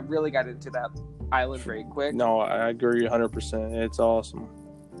that, so I really got into that island very quick. No, I agree 100%. It's awesome.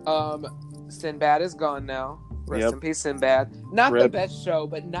 Sinbad is gone now. Rest in peace, Sinbad. Not the best show,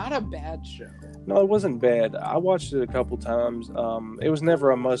 but not a bad show. No, it wasn't bad. I watched it a couple times. It was never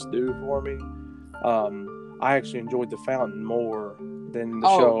a must-do for me. I actually enjoyed the fountain more than the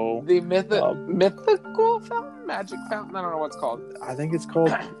show. The mythical fountain? Magic fountain? I don't know what it's called. I think it's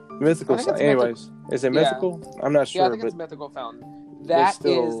called Mythical. Anyways, is it mythical? I'm not sure. Yeah, I think it's Mythical Fountain. That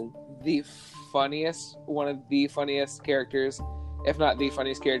is one of the funniest characters, if not the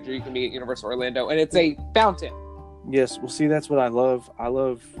funniest character you can meet at Universal Orlando, and it's a fountain. Yes, well, see, that's what I love. I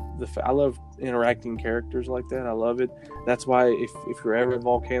love interacting characters like that. I love it. That's why if you're ever at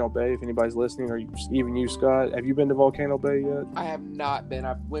Volcano Bay, if anybody's listening, or even you, Scott, have you been to Volcano Bay yet? I have not been.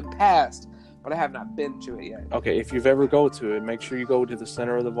 I went past, but I have not been to it yet. Okay, if you've ever go to it, make sure you go to the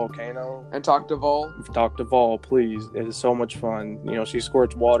center of the volcano and talk to Vol. Talk to Vol, please. It is so much fun. She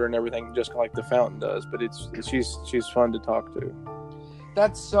squirts water and everything, just like the fountain does. But she's fun to talk to.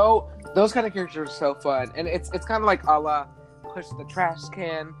 Those kind of characters are so fun, and it's kind of like a la Push the Trash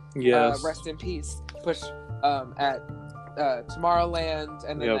Can. Yes. Rest in peace. Push at Tomorrowland,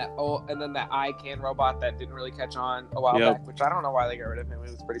 and then that eye can robot that didn't really catch on a while back, which I don't know why they got rid of him.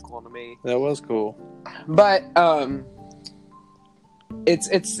 It was pretty cool to me. That was cool. But it's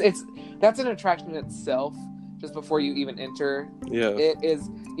that's an attraction in itself. Just before you even enter, it is.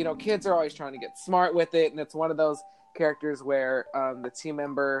 Kids are always trying to get smart with it, and it's one of those characters where the team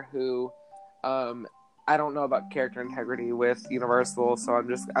member who I don't know about character integrity with Universal, so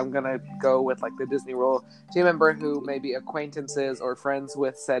I'm gonna go with like the Disney rule. Team member who may be acquaintances or friends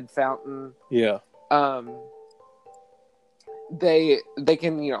with said fountain. Yeah. they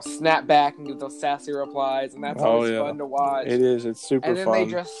can snap back and give those sassy replies, and that's always fun to watch. It is. It's super and then fun.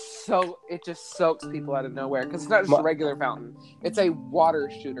 it just soaks people out of nowhere because it's not just a regular fountain; it's a water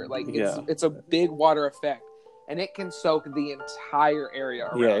shooter. Like it's a big water effect, and it can soak the entire area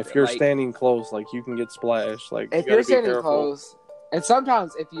around. Yeah, if you're standing close, like you can get splashed. Like if you're standing close, and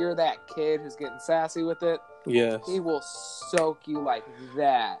sometimes if you're that kid who's getting sassy with it, yes, he will soak you like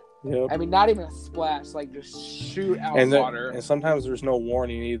that. Yep. I mean, not even a splash, like just shoot out water. And sometimes there's no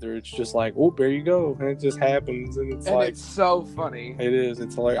warning either. It's just like, oh, there you go, and it just happens, and it's so funny. It is.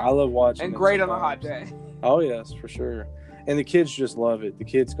 It's like I love watching. And great on a hot day. Oh yes, for sure. And the kids just love it. The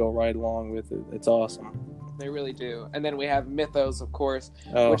kids go right along with it. It's awesome. They really do. And then we have Mythos, of course,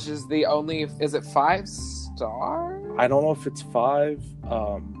 which is the only. Is it 5-star? I don't know if it's 5.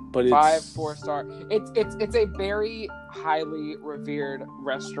 But it's 4-star. It's a very highly revered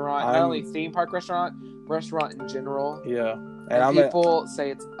restaurant, not only theme park restaurant in general. Yeah, and people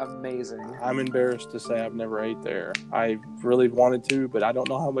say it's amazing. I'm embarrassed to say I've never ate there. I really wanted to, but I don't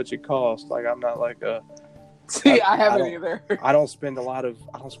know how much it costs. Like I'm not like a. See, I haven't either. I don't spend a lot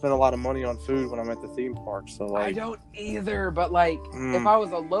of money on food when I'm at the theme park. So like, I don't either. But like, if I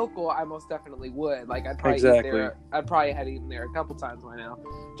was a local, I most definitely would. Like, I'd probably eat there. I'd probably had eaten there a couple times by now,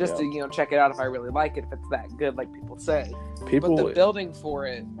 just to check it out if I really like it. If it's that good, like people say. But the building for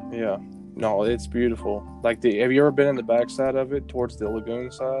it. Yeah. No, it's beautiful. Like have you ever been in the backside of it, towards the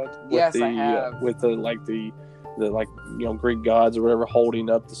lagoon side? Yes, I have. With the Greek gods or whatever holding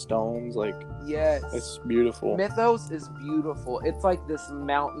up the stones, like. Yes. It's beautiful. Mythos is beautiful. It's like this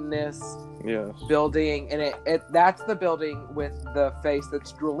mountainous building, and that's the building with the face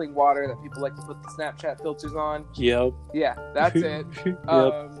that's drooling water that people like to put the Snapchat filters on. Yep. Yeah, that's it. Yep.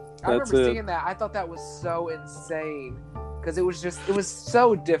 I remember seeing that. I thought that was so insane because it was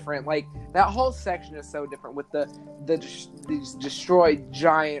so different. Like that whole section is so different with these destroyed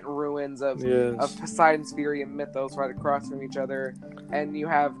giant ruins of Poseidon's Fury and Mythos right across from each other, and you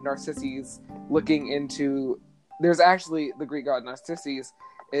have Narcissus looking into. There's actually the Greek god Narcissus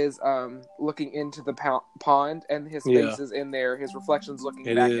is looking into the pond, and his face is in there. His reflection's looking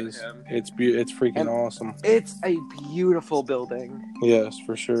back at him. It's freaking awesome. It's a beautiful building. Yes,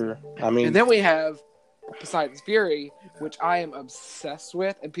 for sure. I mean, and then we have Poseidon's Fury, which I am obsessed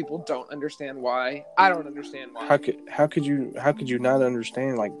with, and people don't understand why. I don't understand why. How could you not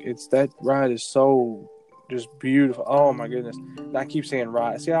understand? Like that ride is so just beautiful. Oh my goodness! And I keep saying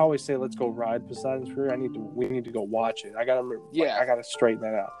ride. See, I always say let's go ride Poseidon's Fury. We need to go watch it. I gotta straighten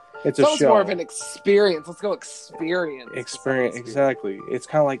that out. It's a show. It's more of an experience. Let's go experience. Exactly. It's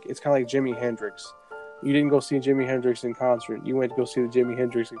kind of like Jimi Hendrix. You didn't go see Jimi Hendrix in concert. You went to go see the Jimi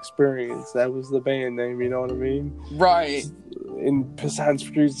Hendrix Experience. That was the band name, you know what I mean? Right. And Poseidon's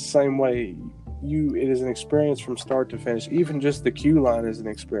Fury is the same way. It is an experience from start to finish. Even just the queue line is an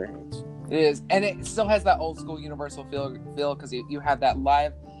experience. It is. And it still has that old school Universal feel because you have that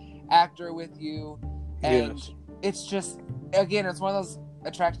live actor with you. And it's just, again, it's one of those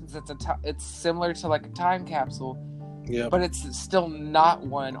attractions it's similar to like a time capsule. Yeah, but it's still not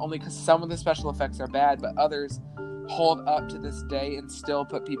one, only because some of the special effects are bad, but others hold up to this day and still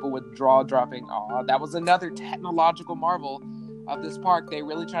put people with jaw-dropping awe. That was another technological marvel of this park. They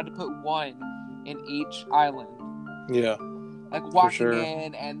really tried to put one in each island. Yeah. Like walking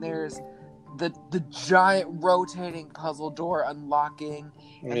in, and there's the giant rotating puzzle door unlocking,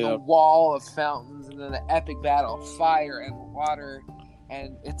 and the wall of fountains, and then the epic battle of fire and water.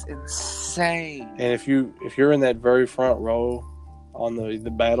 And it's insane. And if you're in that very front row on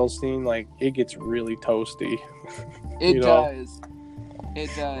the battle scene, like it gets really toasty. It does. It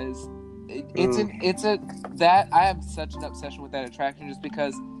does. I have such an obsession with that attraction just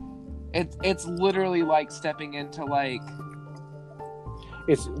because it's literally like stepping into like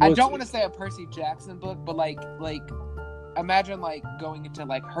I don't want to say a Percy Jackson book, but like imagine like going into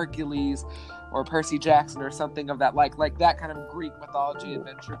like Hercules or Percy Jackson or something of that like that kind of Greek mythology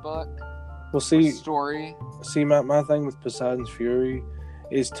adventure book. Well, story. See, my thing with Poseidon's Fury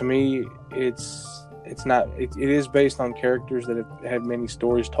is, to me, it is based on characters that have had many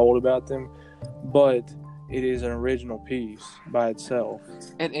stories told about them, but it is an original piece by itself.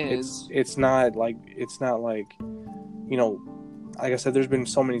 It is. It's not like like I said, there's been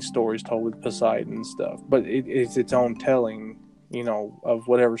so many stories told with Poseidon and stuff, but it's its own telling, of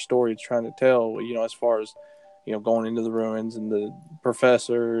whatever story it's trying to tell, as far as, going into the ruins and the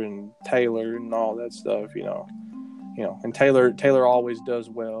professor and Taylor and all that stuff, and Taylor always does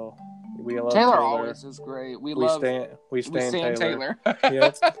well. We love Taylor. Taylor always is great. We stand Taylor. Taylor.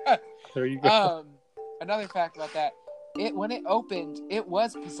 Yep. There you go. Another fact about that, when it opened, it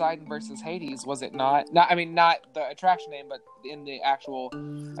was Poseidon versus Hades, was it not? Not the attraction name, but in the actual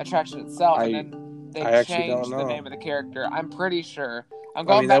attraction itself. And then they changed the name of the character. I'm pretty sure. I'm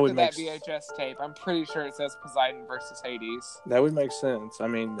going back to that VHS tape. I'm pretty sure it says Poseidon versus Hades. That would make sense. I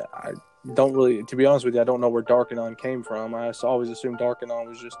mean, I don't really, to be honest with you, I don't know where Darkanon came from. I always assumed Darkanon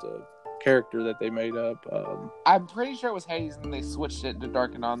was just a character that they made up. I'm pretty sure it was Hades, and they switched it to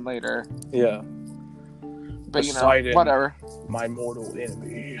Darkanon later. Yeah. But Poseidon, whatever. My mortal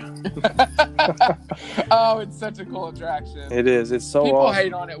enemy. Oh, it's such a cool attraction. It is. It's so people awesome.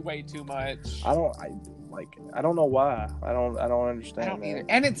 hate on it way too much. I don't know why. I don't understand. I don't either.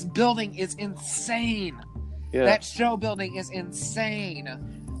 And its building is insane. Yeah. That show building is insane.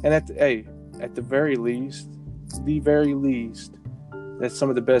 And at the very least, that's some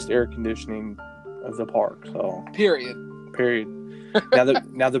of the best air conditioning of the park. So period. Now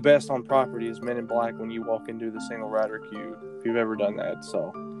the best on property is Men in Black when you walk into the single rider queue, if you've ever done that.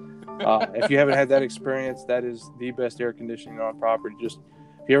 So if you haven't had that experience, that is the best air conditioning on property. Just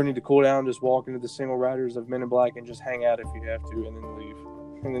if you ever need to cool down, just walk into the single riders of Men in Black and just hang out if you have to, and then leave.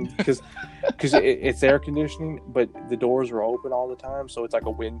 And then because it's air conditioning, but the doors are open all the time, so it's like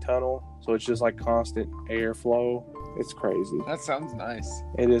a wind tunnel. So it's just like constant airflow. It's crazy. That sounds nice.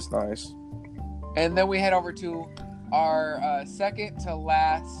 It is nice. And then we head over to our second to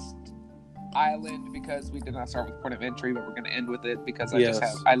last island, because we did not start with Point of Entry, but we're going to end with it because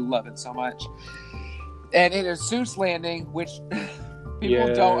I love it so much. And it is Seuss Landing, which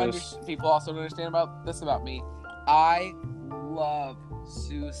people also don't understand about me. I love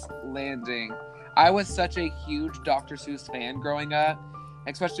Seuss Landing. I was such a huge Dr. Seuss fan growing up,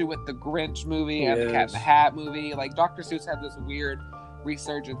 especially with the Grinch movie and the Cat in the Hat movie. Like, Dr. Seuss had this weird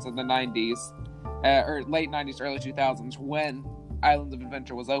resurgence in the 90s, or late 90s, early 2000s, when Islands of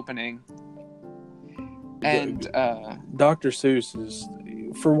Adventure was opening. And Dr. Seuss is,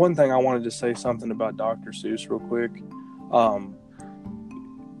 for one thing, I wanted to say something about Dr. Seuss real quick.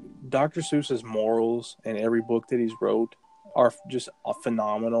 Dr. Seuss's morals in every book that he's wrote are just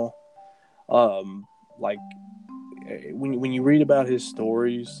phenomenal. Like when you read about his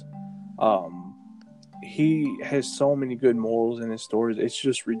stories, he has so many good morals in his stories. It's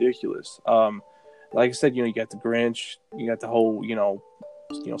just ridiculous. Like I said, you got the Grinch, you got the whole,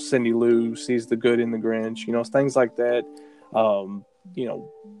 Cindy Lou sees the good in the Grinch, things like that.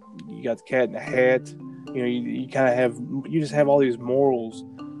 You got the Cat in the Hat. You kind of just have all these morals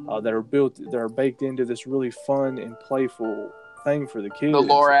that are baked into this really fun and playful thing for the kids. The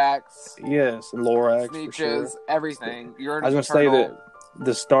Lorax. Yes, and Lorax. Sneeches, for sure. Everything. I was gonna say that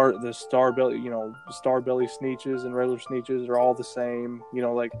the Starbelly, Starbelly Sneeches and regular Sneeches are all the same.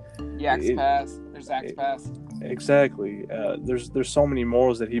 Yak's Pass. There's Zak's Pass. Exactly. There's so many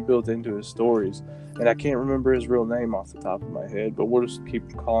morals that he built into his stories, and I can't remember his real name off the top of my head, but we'll just keep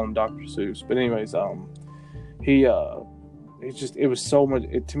calling him Dr. Seuss. But anyways, it was so much.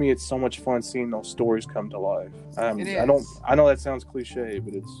 To me, it's so much fun seeing those stories come to life. It is. I know that sounds cliche,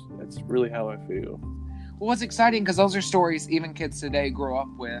 but it's really how I feel. Well, it's exciting because those are stories even kids today grow up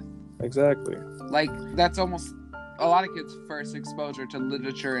with. Exactly. Like, that's almost a lot of kids' first exposure to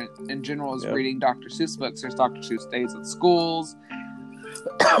literature in general is reading Dr. Seuss books. There's Dr. Seuss Days at schools.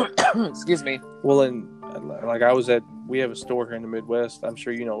 Excuse me. Well, and like we have a store here in the Midwest. I'm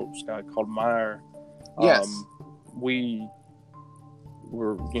sure you know, Scott, called Meijer. Yes.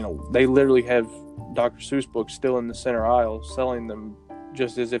 They literally have Dr. Seuss books still in the center aisle, selling them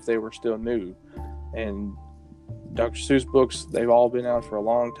just as if they were still new. And Dr. Seuss books, they've all been out for a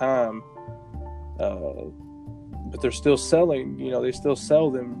long time, but they're still selling. They still sell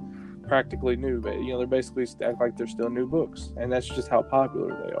them practically new, but they're basically act like they're still new books, and that's just how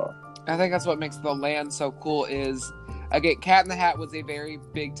popular they are. I think that's what makes the land so cool. Is again, Cat in the Hat was a very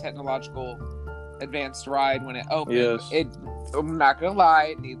big technological advanced ride when it opened. Yes. I'm not gonna lie,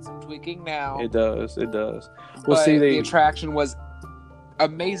 it needs some tweaking now. It does. Well, but the attraction was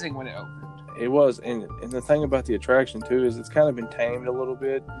amazing when it opened. It was, and the thing about the attraction too is it's kind of been tamed a little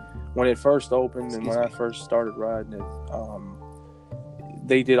bit. When it first opened and when I first started riding it,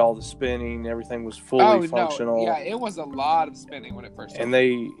 they did all the spinning. Everything was fully functional. No. Yeah, it was a lot of spinning when it first opened.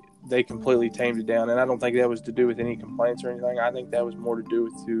 And they completely tamed it down. And I don't think that was to do with any complaints or anything. I think that was more to do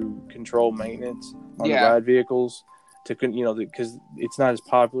with to control maintenance on the ride vehicles. Because it's not as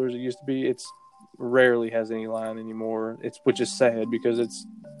popular as it used to be. It's rarely has any line anymore. Which is sad because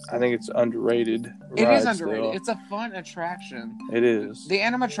I think it's underrated. It is underrated. Still. It's a fun attraction. It is. The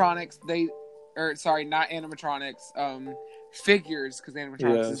animatronics, not animatronics, figures, because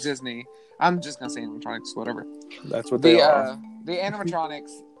animatronics is Disney. I'm just gonna say animatronics, whatever. That's what they are. The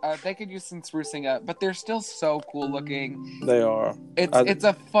animatronics They could use some sprucing up, but they're still so cool looking. They are. It's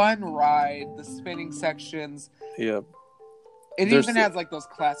a fun ride. The spinning sections. Yeah. It even has like those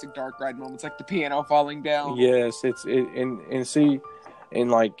classic dark ride moments, like the piano falling down. Yes,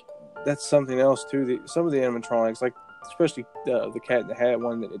 and like that's something else too. Some of the animatronics, like especially the Cat in the Hat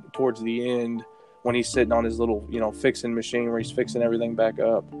one, towards the end when he's sitting on his little fixing machine where he's fixing everything back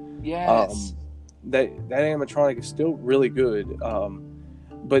up. Yes. That animatronic is still really good.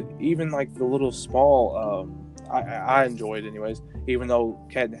 But even like the little small, I enjoy it anyways. Even though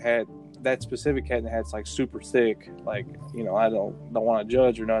Cat in the Hat, that specific Cat in the Hat's like super thick. Like I don't want to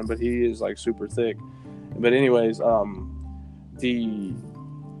judge or none, but he is like super thick. But anyways,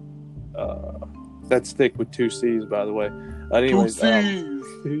 that's thick with 2 C's, by the way. Anyways,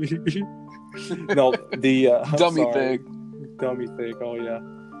 2 C's. No, the dummy thick. Dummy thick. Oh yeah.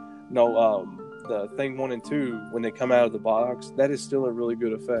 No, the thing 1 and 2 when they come out of the box, that is still a really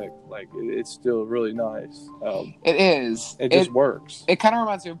good effect. Like it's still really nice. It is. It just works. It kind of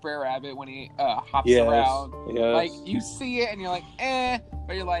reminds me of Brer Rabbit when he hops around. Yes. Like you see it and you're like,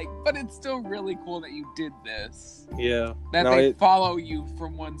 but you're like, but it's still really cool that you did this. Yeah. That they follow you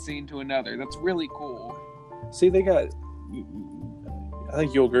from one scene to another. That's really cool. See, they got. I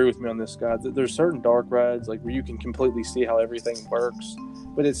think you'll agree with me on this, Scott. There's certain dark rides like where you can completely see how everything works,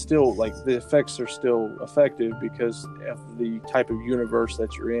 but it's still like the effects are still effective because of the type of universe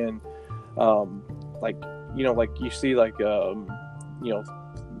that you're in. Like you see like thing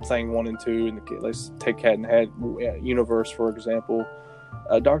 1 and 2, and let's take Cat in the Hat universe for example.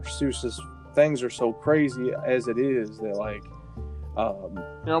 Dr. Seuss's things are so crazy as it is that like.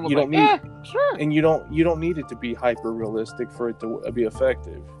 You don't need, sure, and you don't need it to be hyper realistic for it to be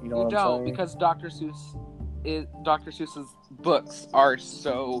effective. You know what I'm saying? Because Dr. Seuss's books are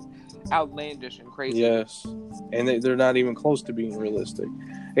so outlandish and crazy. Yes, and they're not even close to being realistic,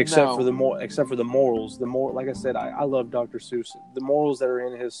 except for the morals. Like I said, I love Dr. Seuss. The morals that are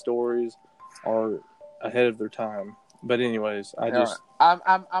in his stories are ahead of their time. But anyways, I'm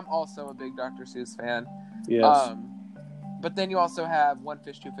also a big Dr. Seuss fan. Yes. But then you also have One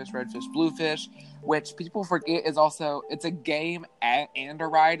Fish, Two Fish, Red Fish, Blue Fish, which people forget is also, it's a game and a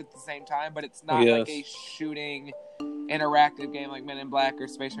ride at the same time, but it's not like a shooting interactive game like Men in Black or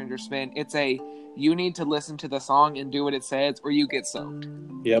Space Ranger Spin. It's you need to listen to the song and do what it says or you get soaked.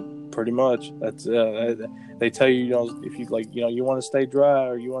 Yep, pretty much. That's they tell you, if you you want to stay dry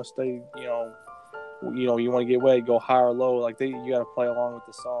or you want to stay, you want to get wet, go high or low. Like you got to play along with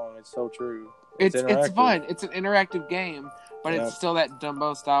the song. It's so true. It's fun. It's an interactive game, but it's still that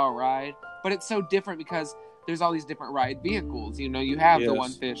Dumbo style ride. But it's so different because there's all these different ride vehicles. You have the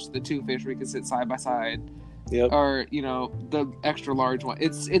 1 fish, the 2 fish where you can sit side by side, or the extra large one.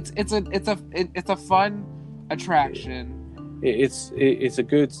 It's a fun attraction. It's a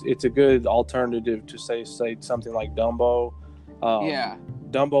good alternative to say something like Dumbo.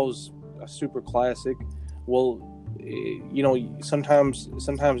 Dumbo's a super classic. Well, sometimes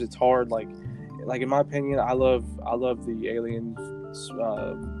it's hard. Like in my opinion, I love the aliens.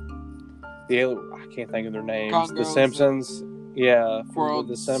 I can't think of their names. Congos, the Simpsons. Yeah,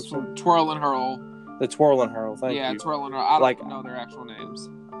 the Simpsons. Twirl and Hurl. The Twirl and Hurl. Thank you. Yeah, Twirl and Hurl. I don't know their actual names.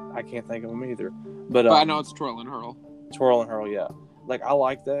 I can't think of them either. But I know it's Twirl and Hurl. Twirl and Hurl. Yeah. Like I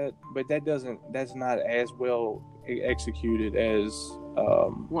like that, but that's not as well executed as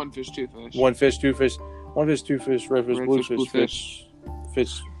 1 Fish, 2 Fish. 1 Fish, 2 Fish. 1 Fish, 2 Fish, Red Fish, Blue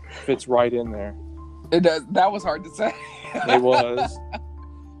Fish fits right in there. It does. That was hard to say. It was.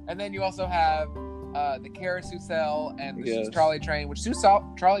 And then you also have the Carousel and the Seuss Trolley Train, which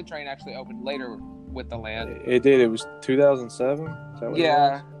Seuss Trolley Train actually opened later with the land. It did. It was 2007. Is that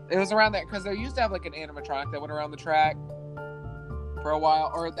what it was around that because they used to have like an animatronic that went around the track for a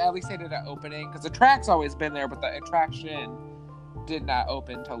while, or at least they did an opening because the track's always been there, but the attraction did not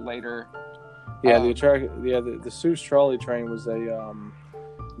open till later. Yeah, the Seuss Trolley Train was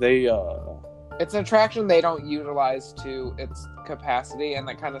it's an attraction they don't utilize to its capacity, and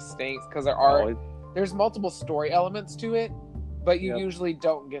that kind of stinks because there's multiple story elements to it, but you usually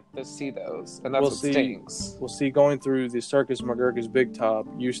don't get to see those, and that's what stinks. Well, see, going through the Circus McGurk's Big Top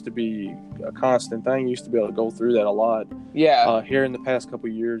used to be a constant thing. You used to be able to go through that a lot. Yeah. Here in the past couple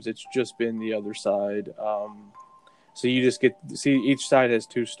of years, it's just been the other side. So you just get to see each side has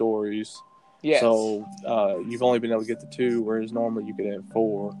 2 stories. Yes. So you've only been able to get the 2, whereas normally you could have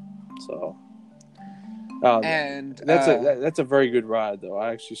 4. So. And that's a very good ride, though.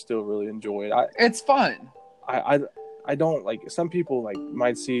 I actually still really enjoy it. It's fun. I don't like. Some people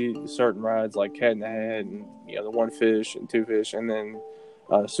might see certain rides like Cat in the Hat and the 1 Fish and 2 Fish, and then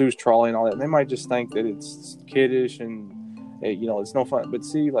Seuss Trolley and all that. And they might just think that it's kiddish and it's no fun. But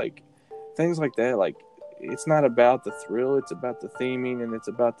see, like things like that, like it's not about the thrill, it's about the theming and it's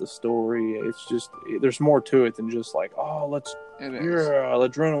about the story. It's just there's more to it than just like, oh,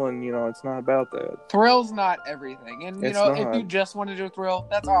 adrenaline. It's not about that. Thrill's not everything, and It's if not. you just want to do a thrill,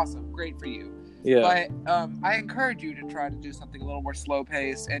 that's awesome, great for you. Yeah. But I encourage you to try to do something a little more slow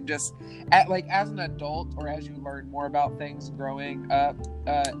paced, and just as an adult or as you learn more about things growing up,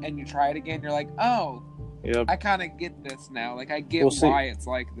 and you try it again, you're like, oh, Yep. I kind of get this now. Like, I get Well, see, why it's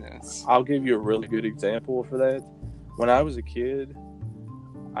like this. I'll give you a really good example for that. When I was a kid,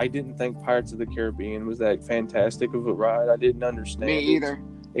 I didn't think Pirates of the Caribbean was that fantastic of a ride. I didn't understand Me it. either.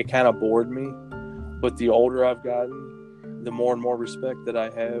 It kind of bored me. But the older I've gotten, the more and more respect that I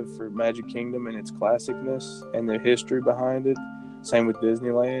have for Magic Kingdom and its classicness and the history behind it. Same with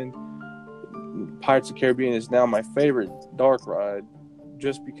Disneyland. Pirates of the Caribbean is now my favorite dark ride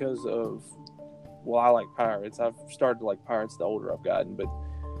just because of, well, I like pirates. I've started to like pirates the older I've gotten. But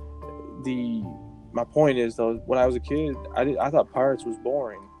my point is, though, when I was a kid, I thought pirates was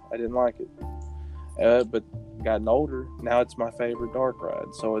boring. I didn't like it. But gotten older, now it's my favorite dark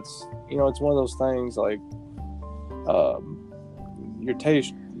ride. So it's it's one of those things like your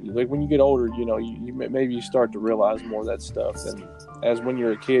taste. Like when you get older, you maybe you start to realize more of that stuff than as when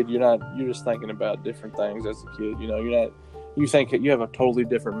you're a kid. You're just thinking about different things as a kid. You think you have a totally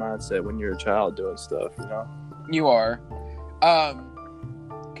different mindset when you're a child doing stuff. You are.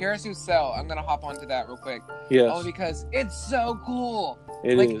 Carousel, I'm gonna hop onto that real quick. Yes. Only because it's so cool.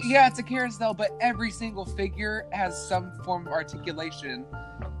 It is. Yeah, it's a carousel, but every single figure has some form of articulation.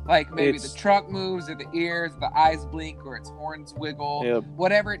 Like maybe the trunk moves, or the ears, the eyes blink, or its horns wiggle. Yep.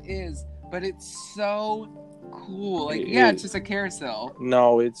 Whatever it is, but it's so cool. Like, it's just a carousel.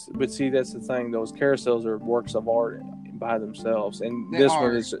 No, but see, that's the thing. Those carousels are works of art by themselves, and this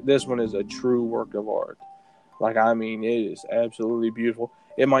one is a true work of art. Like, I mean, it is absolutely beautiful.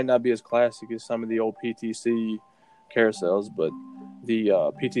 It might not be as classic as some of the old PTC carousels, but the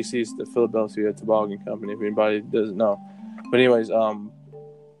PTC is the Philadelphia Toboggan Company, if anybody doesn't know. But anyways,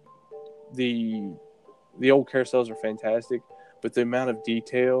 the old carousels are fantastic, but the amount of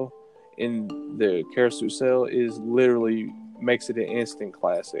detail in the carousel is literally makes it an instant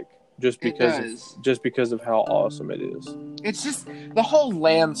classic. Just because of how awesome it is. It's just the whole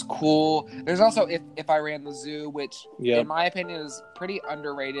land's cool. There's also if I ran the zoo, which in my opinion is pretty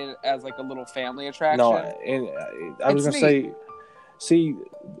underrated as like a little family attraction. No, and I was gonna say, see,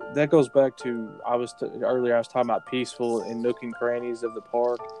 that goes back to earlier. I was talking about peaceful and nook and crannies of the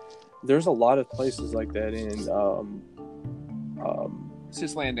park. There's a lot of places like that in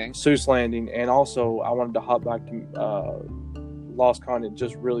Seuss Landing, and also I wanted to hop back to Lost Continent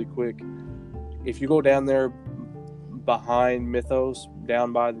just really quick. If you go down there behind Mythos,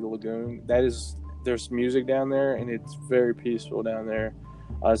 down by the lagoon, there's music down there, and it's very peaceful down there.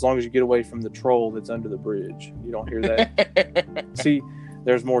 As long as you get away from the troll that's under the bridge, you don't hear that. See,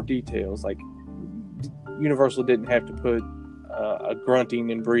 there's more details. Like Universal didn't have to put a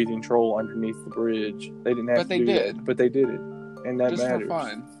grunting and breathing troll underneath the bridge. They didn't have to do that, but they did it, and that just matters. For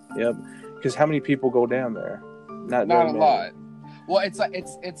fun. Yep. Because how many people go down there? Not a lot. Well, it's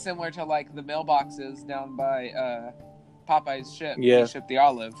similar to like the mailboxes down by Popeye's ship. Yeah. The ship, the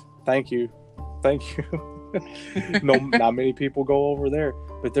Olive. Thank you. No, not many people go over there,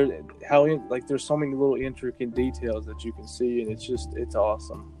 but there's so many little intricate details that you can see, and it's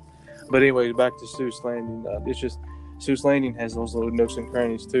awesome. But anyway, back to Seuss Landing. Seuss Landing has those little nooks and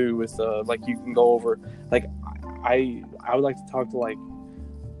crannies too, with like you can go over. Like I would like to talk to like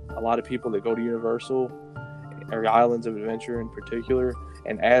a lot of people that go to Universal or Islands of Adventure in particular,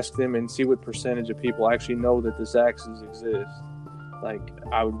 and ask them and see what percentage of people actually know that the Zaxxas exist. Like,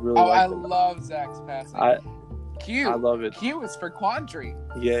 I would really like to. I love Zaxx passing. Q. I love it. Q is for Quandary.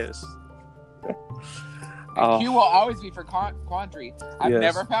 Yes. Q will always be for Quandary. I've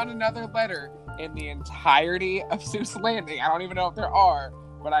never found another letter in the entirety of Seuss Landing. I don't even know if there are,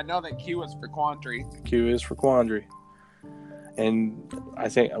 but I know that Q is for Quandary. Q is for Quandary. And I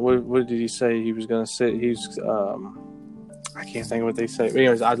think, what did he say he was going to say? I can't think of what they say. But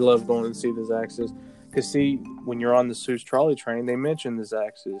anyways, I'd love going to see the Zaxxas. Because, see, when you're on the Seuss trolley train, they mention the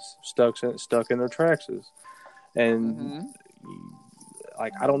Zaxxas stuck in their traxes. And,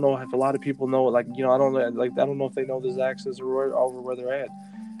 like, I don't know if a lot of people know it. Like, I don't know if they know the Zaxxas or over where they're at.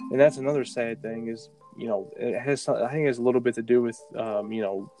 And that's another sad thing is, I think it has a little bit to do with,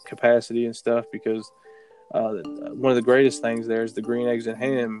 capacity and stuff, because one of the greatest things there is the Green Eggs and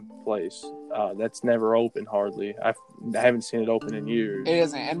Ham place. That's never open hardly. I haven't seen it open in years. It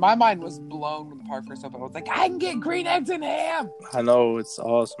isn't, and my mind was blown when the park first opened. I was like, I can get green eggs and ham. I know, it's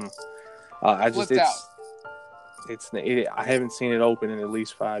awesome. I haven't seen it open in at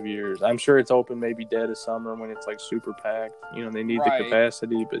least 5 years. I'm sure it's open maybe dead of summer when it's like super packed. You know, they need the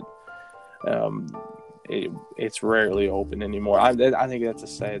capacity, but it's rarely open anymore. I think that's a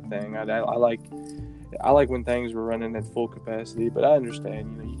sad thing. I like when things were running at full capacity, but I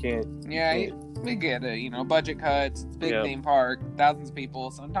understand. You know, you can't. Yeah, we get it. You know, budget cuts. It's a big theme park, thousands of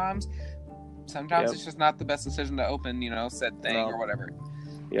people. Sometimes it's just not the best decision to open. You know, said thing or whatever.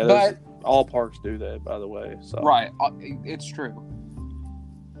 Yeah, but all parks do that, by the way. So. Right, it's true.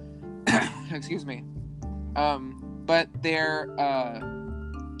 Excuse me. But there.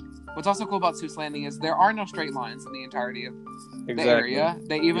 What's also cool about Seuss Landing is there are no straight lines in the entirety of the area.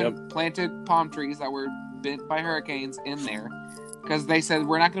 They even planted palm trees that were bent by hurricanes in there because they said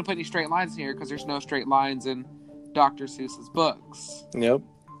we're not going to put any straight lines here because there's no straight lines in Dr. Seuss's books. Yep.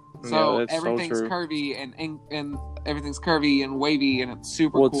 So everything's curvy and everything's curvy and wavy and it's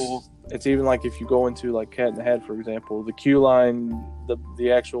super cool. It's even like if you go into like Cat in the Hat, for example, the queue line,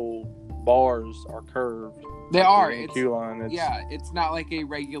 the actual bars are curved. They are. It's queue line. It's not like a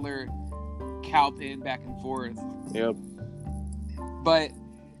regular cow pin back and forth. Yep. But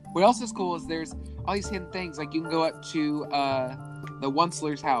what else is cool is there's all these hidden things. Like you can go up to the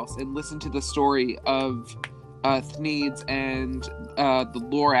Onceler's house and listen to the story of Thneeds and the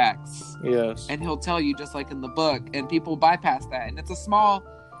Lorax. Yes. And he'll tell you just like in the book, and people bypass that. And it's a small.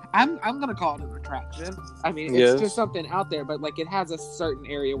 I'm gonna call it an attraction. I mean, it's just something out there, but like it has a certain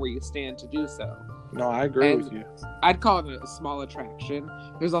area where you stand to do so. No, I agree with you. I'd call it a small attraction.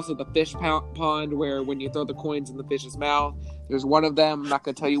 There's also the fish pond where when you throw the coins in the fish's mouth, there's one of them. I'm not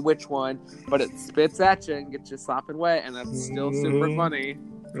going to tell you which one, but it spits at you and gets you sopping wet, and that's still super funny.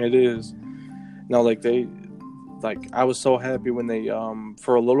 It is. No, I was so happy when they,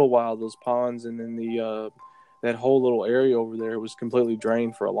 for a little while, those ponds and then that whole little area over there was completely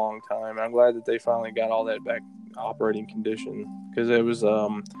drained for a long time. I'm glad that they finally got all that back operating condition because it was,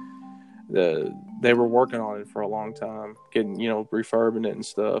 they were working on it for a long time, getting, refurbing it and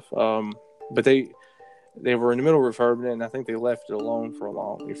stuff. But they were in the middle of refurbing it, and I think they left it alone for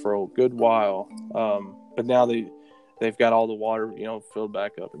a good while. But now they've got all the water, filled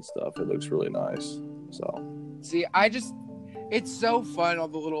back up and stuff. It looks really nice. So, see, it's so fun, all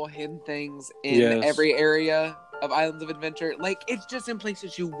the little hidden things in every area of Islands of Adventure. Like, it's just in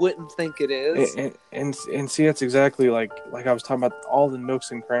places you wouldn't think it is. And see, that's exactly like I was talking about all the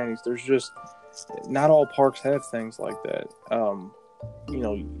nooks and crannies. There's just not all parks have things like that.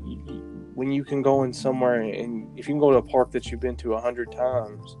 When you can go in somewhere and if you can go to a park that you've been to 100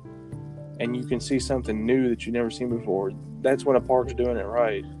 times and you can see something new that you've never seen before, that's when a park's doing it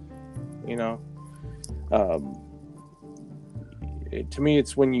right. To me,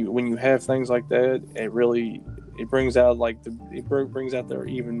 it's when you have things like that, it brings out brings out the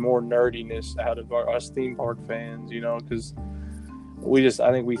even more nerdiness out of us theme park fans, because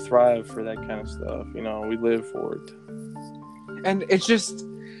I think we thrive for that kind of stuff. We live for it. And it's just,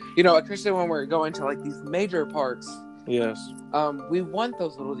 especially when we're going to like these major parks. Yes. We want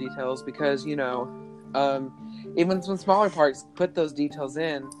those little details because, even some smaller parks put those details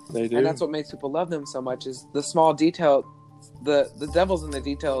in. They do. And that's what makes people love them so much is the small detail, the devil's in the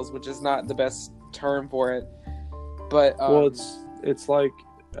details, which is not the best term for it. But it's like,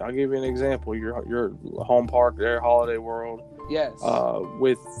 I'll give you an example. Your home park there, Holiday World. Yes.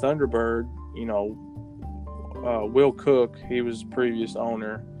 With Thunderbird, Will Cook, he was previous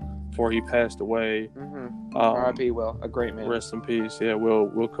owner before he passed away. Mm-hmm. R.I.P. Will, a great man. Rest in peace. Yeah,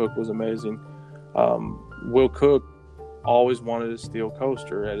 Will Cook was amazing. Will Cook always wanted a steel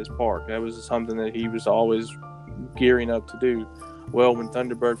coaster at his park. That was something that he was always gearing up to do. Well, when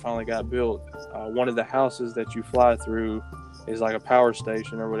Thunderbird finally got built, one of the houses that you fly through is like a power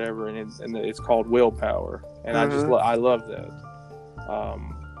station or whatever, and it's called Willpower, and Mm-hmm. I love that.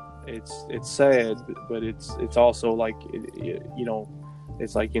 It's sad, but it's also like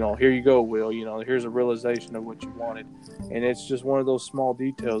it's like here you go, Will. Here's a realization of what you wanted, and it's just one of those small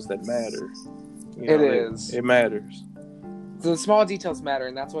details that matter. It matters. The small details matter,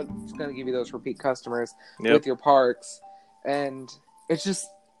 and that's what's going to give you those repeat customers with your parks. And it's just,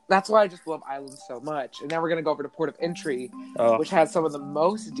 that's why I just love Islands so much. And now we're going to go over to Port of Entry, which has some of the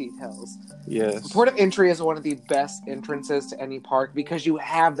most details. Yes. Port of Entry is one of the best entrances to any park because you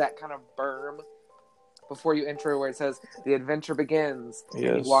have that kind of berm before you enter where it says, the adventure begins.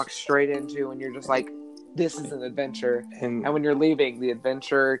 Yes. And you walk straight into, and you're just like, this is an adventure. And when you're leaving, the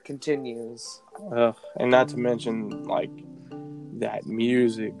adventure continues. And not to mention, like, that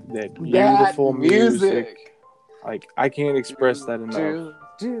music, that beautiful music. Like, I can't express that enough.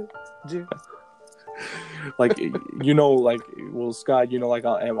 Like, like, well, Scott, like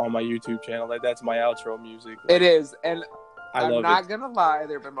on my YouTube channel, that's my outro music. Like, It is, and I I'm love not it. gonna lie.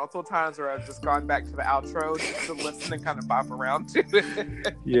 There have been multiple times where I've just gone back to the outro just to listen and kind of bop around to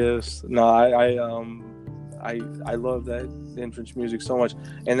it. Yes, no, I love that entrance music so much,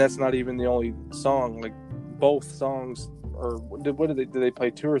 and that's not even the only song. Like, both songs, or what did they play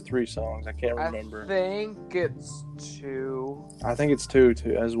 2 or 3 songs? I can't remember. I think it's 2. I think it's 2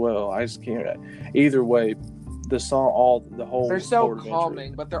 too as well. I just can't. Either way, the whole. They're so Port of calming,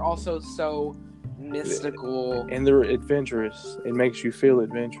 Entry, but they're also so mystical. and they're adventurous. It makes you feel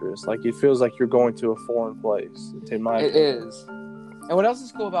adventurous. Like, it feels like you're going to a foreign place. In my It opinion. is. And what else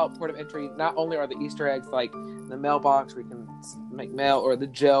is cool about Port of Entry? Not only are the Easter eggs like the mailbox where you can make mail, or the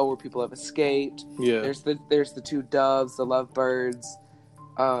jail where people have escaped. Yeah. There's the 2 doves, the lovebirds.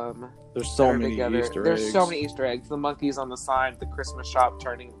 There's so many together. Easter There's eggs. so many Easter eggs. The monkeys on the sign, the Christmas shop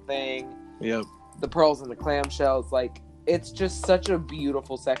turning thing, Yep. the pearls and the clamshells. Like, it's just such a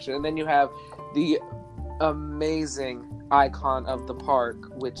beautiful section. And then you have the amazing icon of the park,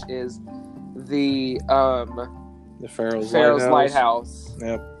 which is the Pharaoh's Lighthouse.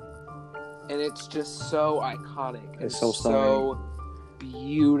 Yep. And it's just so iconic. It's so so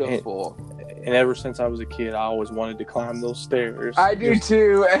beautiful. And ever since I was a kid, I always wanted to climb those stairs. I do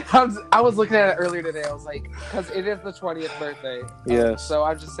too. And I was looking at it earlier today. I was like, because it is the 20th birthday. Yes. So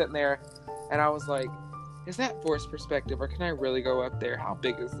I'm just sitting there, and I was like, is that forced perspective, or can I really go up there? How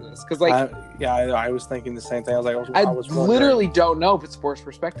big is this? Because I was thinking the same thing. I was like, I was wondering. Literally don't know if it's forced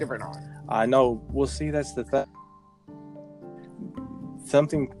perspective or not. I know. Well, see, that's the thing.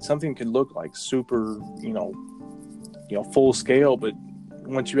 Something could look like super, full scale, but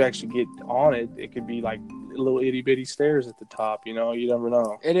once you actually get on it, it could be like little itty bitty stairs at the top. You never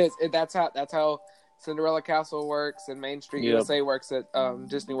know. It is. That's how Cinderella Castle works, and Main Street USA works at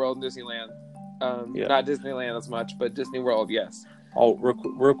Disney World and Disneyland. Not Disneyland as much, but Disney World, yes. Oh,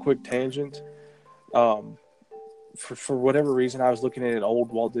 real quick tangent. For whatever reason, I was looking at an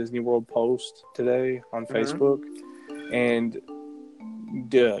old Walt Disney World post today on Facebook, and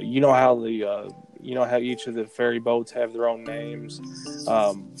you know how each of the ferry boats have their own names.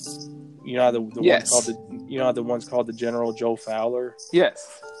 You know how the one's called the General Joe Fowler.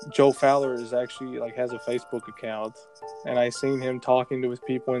 Yes. Joe Fowler is actually has a Facebook account, and I seen him talking to his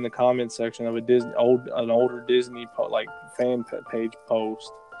people in the comment section of an older Disney fan page post.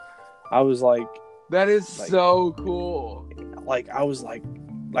 I was like, that is so cool. I was like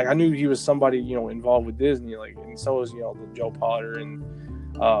I knew he was somebody involved with Disney, and so is the Joe Potter and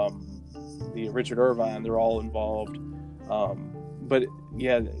the Richard Irvine. They're all involved. But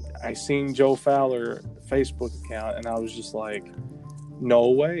yeah, I seen Joe Fowler Facebook account, and I was just like, no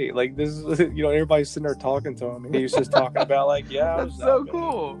way. Like, this is, everybody's sitting there talking to him, and he was just talking about that's so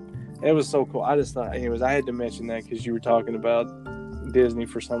cool. It was so cool. I just thought, anyways, I had to mention that because you were talking about Disney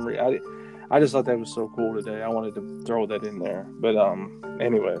for some reason. I just thought that was so cool today. I wanted to throw that in there. But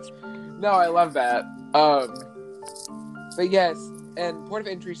anyways. No, I love that. But yes, and Port of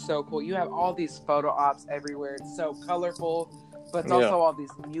Entry is so cool. You have all these photo ops everywhere. It's so colorful, but it's also all these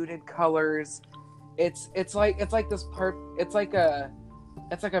muted colors. It's like a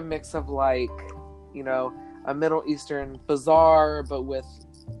mix of a Middle Eastern bazaar, but with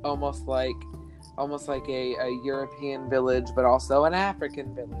almost like a European village, but also an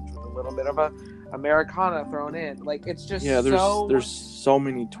African village with a little bit of a Americana thrown in. Like, it's just there's so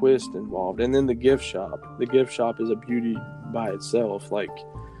many twists involved. And then the gift shop. The gift shop is a beauty by itself.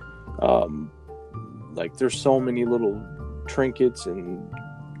 There's so many little trinkets and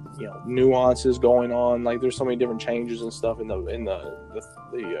nuances going on. Like, there's so many different changes and stuff in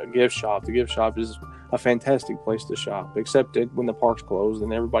the gift shop. The gift shop is a fantastic place to shop, except when the park's closed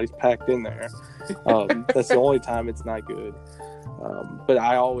and everybody's packed in there. That's the only time it's not good. But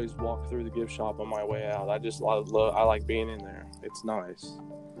I always walk through the gift shop on my way out. I like being in there. It's nice.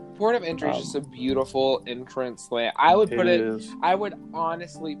 Port of Entry is just a beautiful entrance land. I would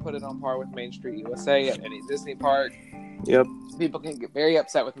honestly put it on par with Main Street USA at any Disney park. Yep. People can get very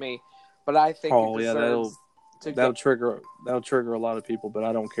upset with me, but I think that'll trigger a lot of people, but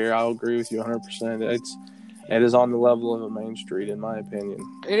I don't care. I'll agree with you 100%. It is on the level of a Main Street, in my opinion.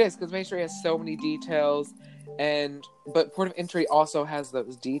 It is, because Main Street has so many details, but Port of Entry also has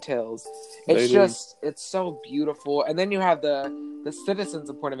those details. It's so beautiful. And then you have the citizens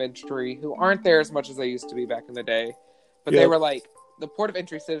of Port of Entry who aren't there as much as they used to be back in the day, but they were the Port of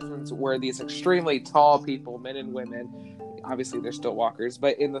Entry citizens were these extremely tall people, men and women. Obviously, they're still walkers,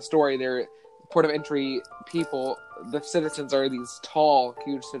 but in the story, they're Port of Entry people. The citizens are these tall,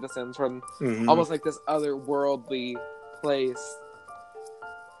 huge citizens from almost like this otherworldly place,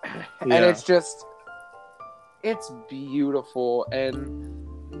 and it's just It's beautiful, and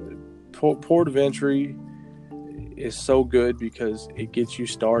Port of Entry is so good because it gets you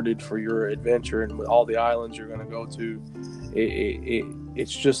started for your adventure, and with all the islands you're going to go to,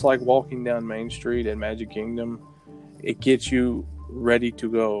 it's just like walking down Main Street at Magic Kingdom. It gets you ready to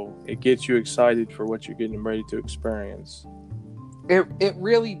go. It gets you excited for what you're getting ready to experience. it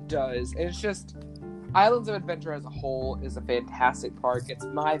really does. And it's just Islands of Adventure as a whole is a fantastic park. It's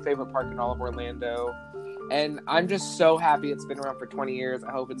my favorite park in all of Orlando. And I'm just so happy it's been around for 20 years.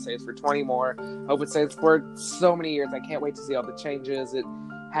 I hope it stays for 20 more. I hope it stays for so many years. I can't wait to see all the changes it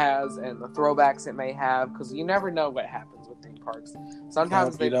has and the throwbacks it may have, because you never know what happens with theme parks.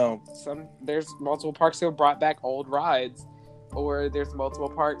 Sometimes there's multiple parks who have brought back old rides, or there's multiple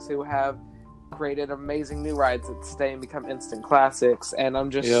parks who have created amazing new rides that stay and become instant classics. And I'm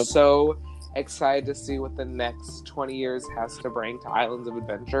just so excited to see what the next 20 years has to bring to Islands of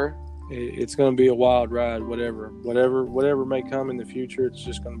Adventure. It's going to be a wild ride, whatever may come in the future. It's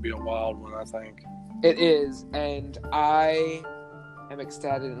just going to be a wild one, I think. It is, and I am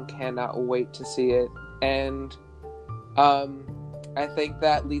ecstatic and cannot wait to see it. And I think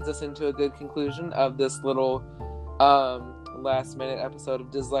that leads us into a good conclusion of this little last minute episode of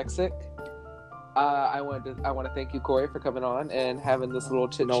Dyslexic. I want to thank you, Corey, for coming on and having this little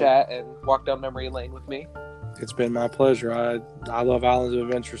chit chat and walk down memory lane with me. It's been my pleasure. I love Islands of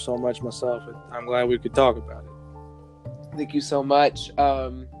Adventure so much myself. I'm glad we could talk about it. Thank you so much.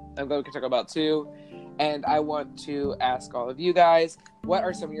 I'm glad we could talk about it too. And I want to ask all of you guys, what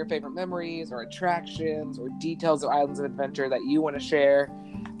are some of your favorite memories or attractions or details of Islands of Adventure that you want to share?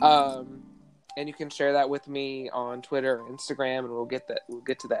 And you can share that with me on Twitter or Instagram, and we'll get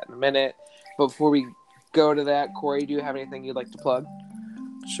to that in a minute. But before we go to that, Corey, do you have anything you'd like to plug?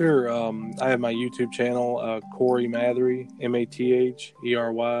 Sure. I have my YouTube channel, Corey Mathery,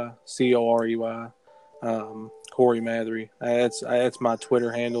 MatheryCorey. Corey Mathery. That's my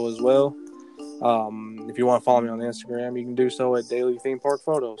Twitter handle as well. If you want to follow me on Instagram, you can do so at Daily Theme Park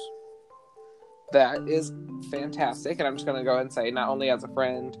Photos. That is fantastic. And I'm just going to go ahead and say, not only as a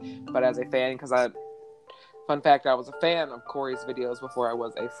friend, but as a fan, because fun fact, I was a fan of Corey's videos before I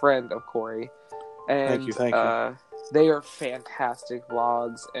was a friend of Corey. And, Thank you. They are fantastic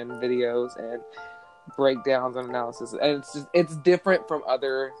vlogs and videos and breakdowns and analysis. And it's different from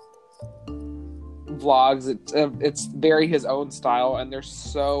other vlogs. It's very his own style, and they're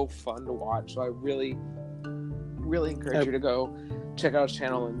so fun to watch. So I really, really encourage you to go check out his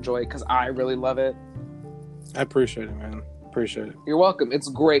channel and enjoy it, because I really love it. I appreciate it, man. Appreciate it. You're welcome. It's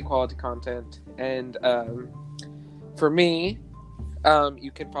great quality content. And for me,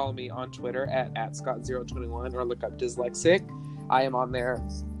 you can follow me on Twitter at Scott021 or look up Dyslexic. I am on there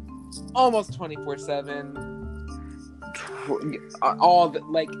almost 24/7.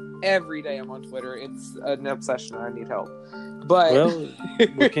 Every day I'm on Twitter. It's an obsession. I need help. But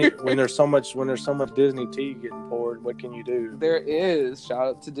when there's so much Disney tea getting poured, what can you do? There is. Shout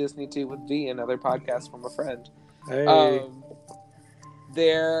out to Disney Tea with V, another podcast from a friend. Hey.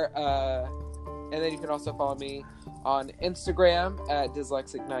 And then you can also follow me on Instagram at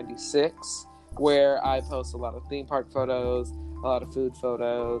Dyslexic96, where I post a lot of theme park photos, a lot of food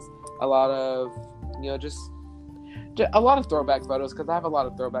photos, a lot of, just a lot of throwback photos, because I have a lot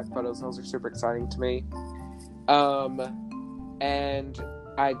of throwback photos, and those are super exciting to me. And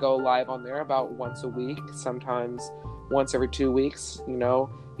I go live on there about once a week, sometimes once every 2 weeks,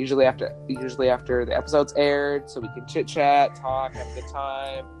 usually after the episode's aired, so we can chit chat, talk, have a good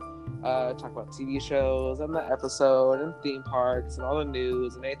time. Talk about TV shows and the episode and theme parks and all the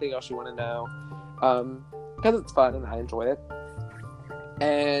news and anything else you want to know, because it's fun and I enjoy it.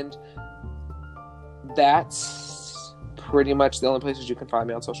 And that's pretty much the only places you can find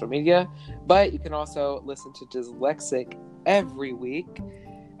me on social media. But you can also listen to Dyslexic every week,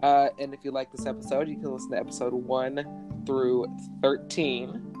 and if you like this episode, you can listen to episode 1 through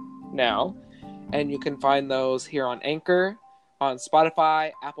 13 now, and you can find those here on Anchor, on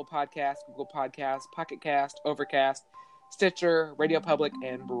Spotify, Apple Podcasts, Google Podcasts, Pocket Cast, Overcast, Stitcher, Radio Public,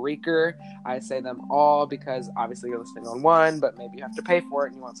 and Breaker. I say them all because obviously you're listening on one, but maybe you have to pay for it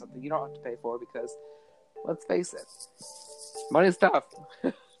and you want something you don't have to pay for, because let's face it, money's tough.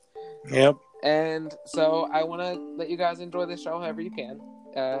 Yep. And so I want to let you guys enjoy this show however you can.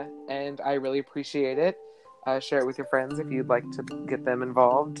 And I really appreciate it. Share it with your friends if you'd like to get them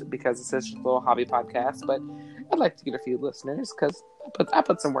involved, because it's just a little hobby podcast, but I'd like to get a few listeners because I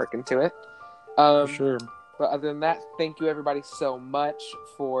put some work into it. For sure. But other than that, thank you everybody so much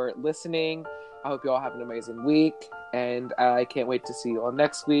for listening. I hope you all have an amazing week, and I can't wait to see you all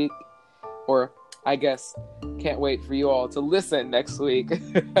next week. or I guess can't wait for you all to listen next week.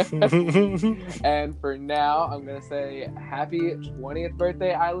 And for now, I'm going to say happy 20th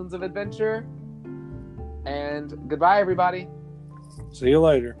birthday, Islands of Adventure. And goodbye, everybody. See you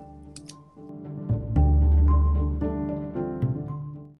later.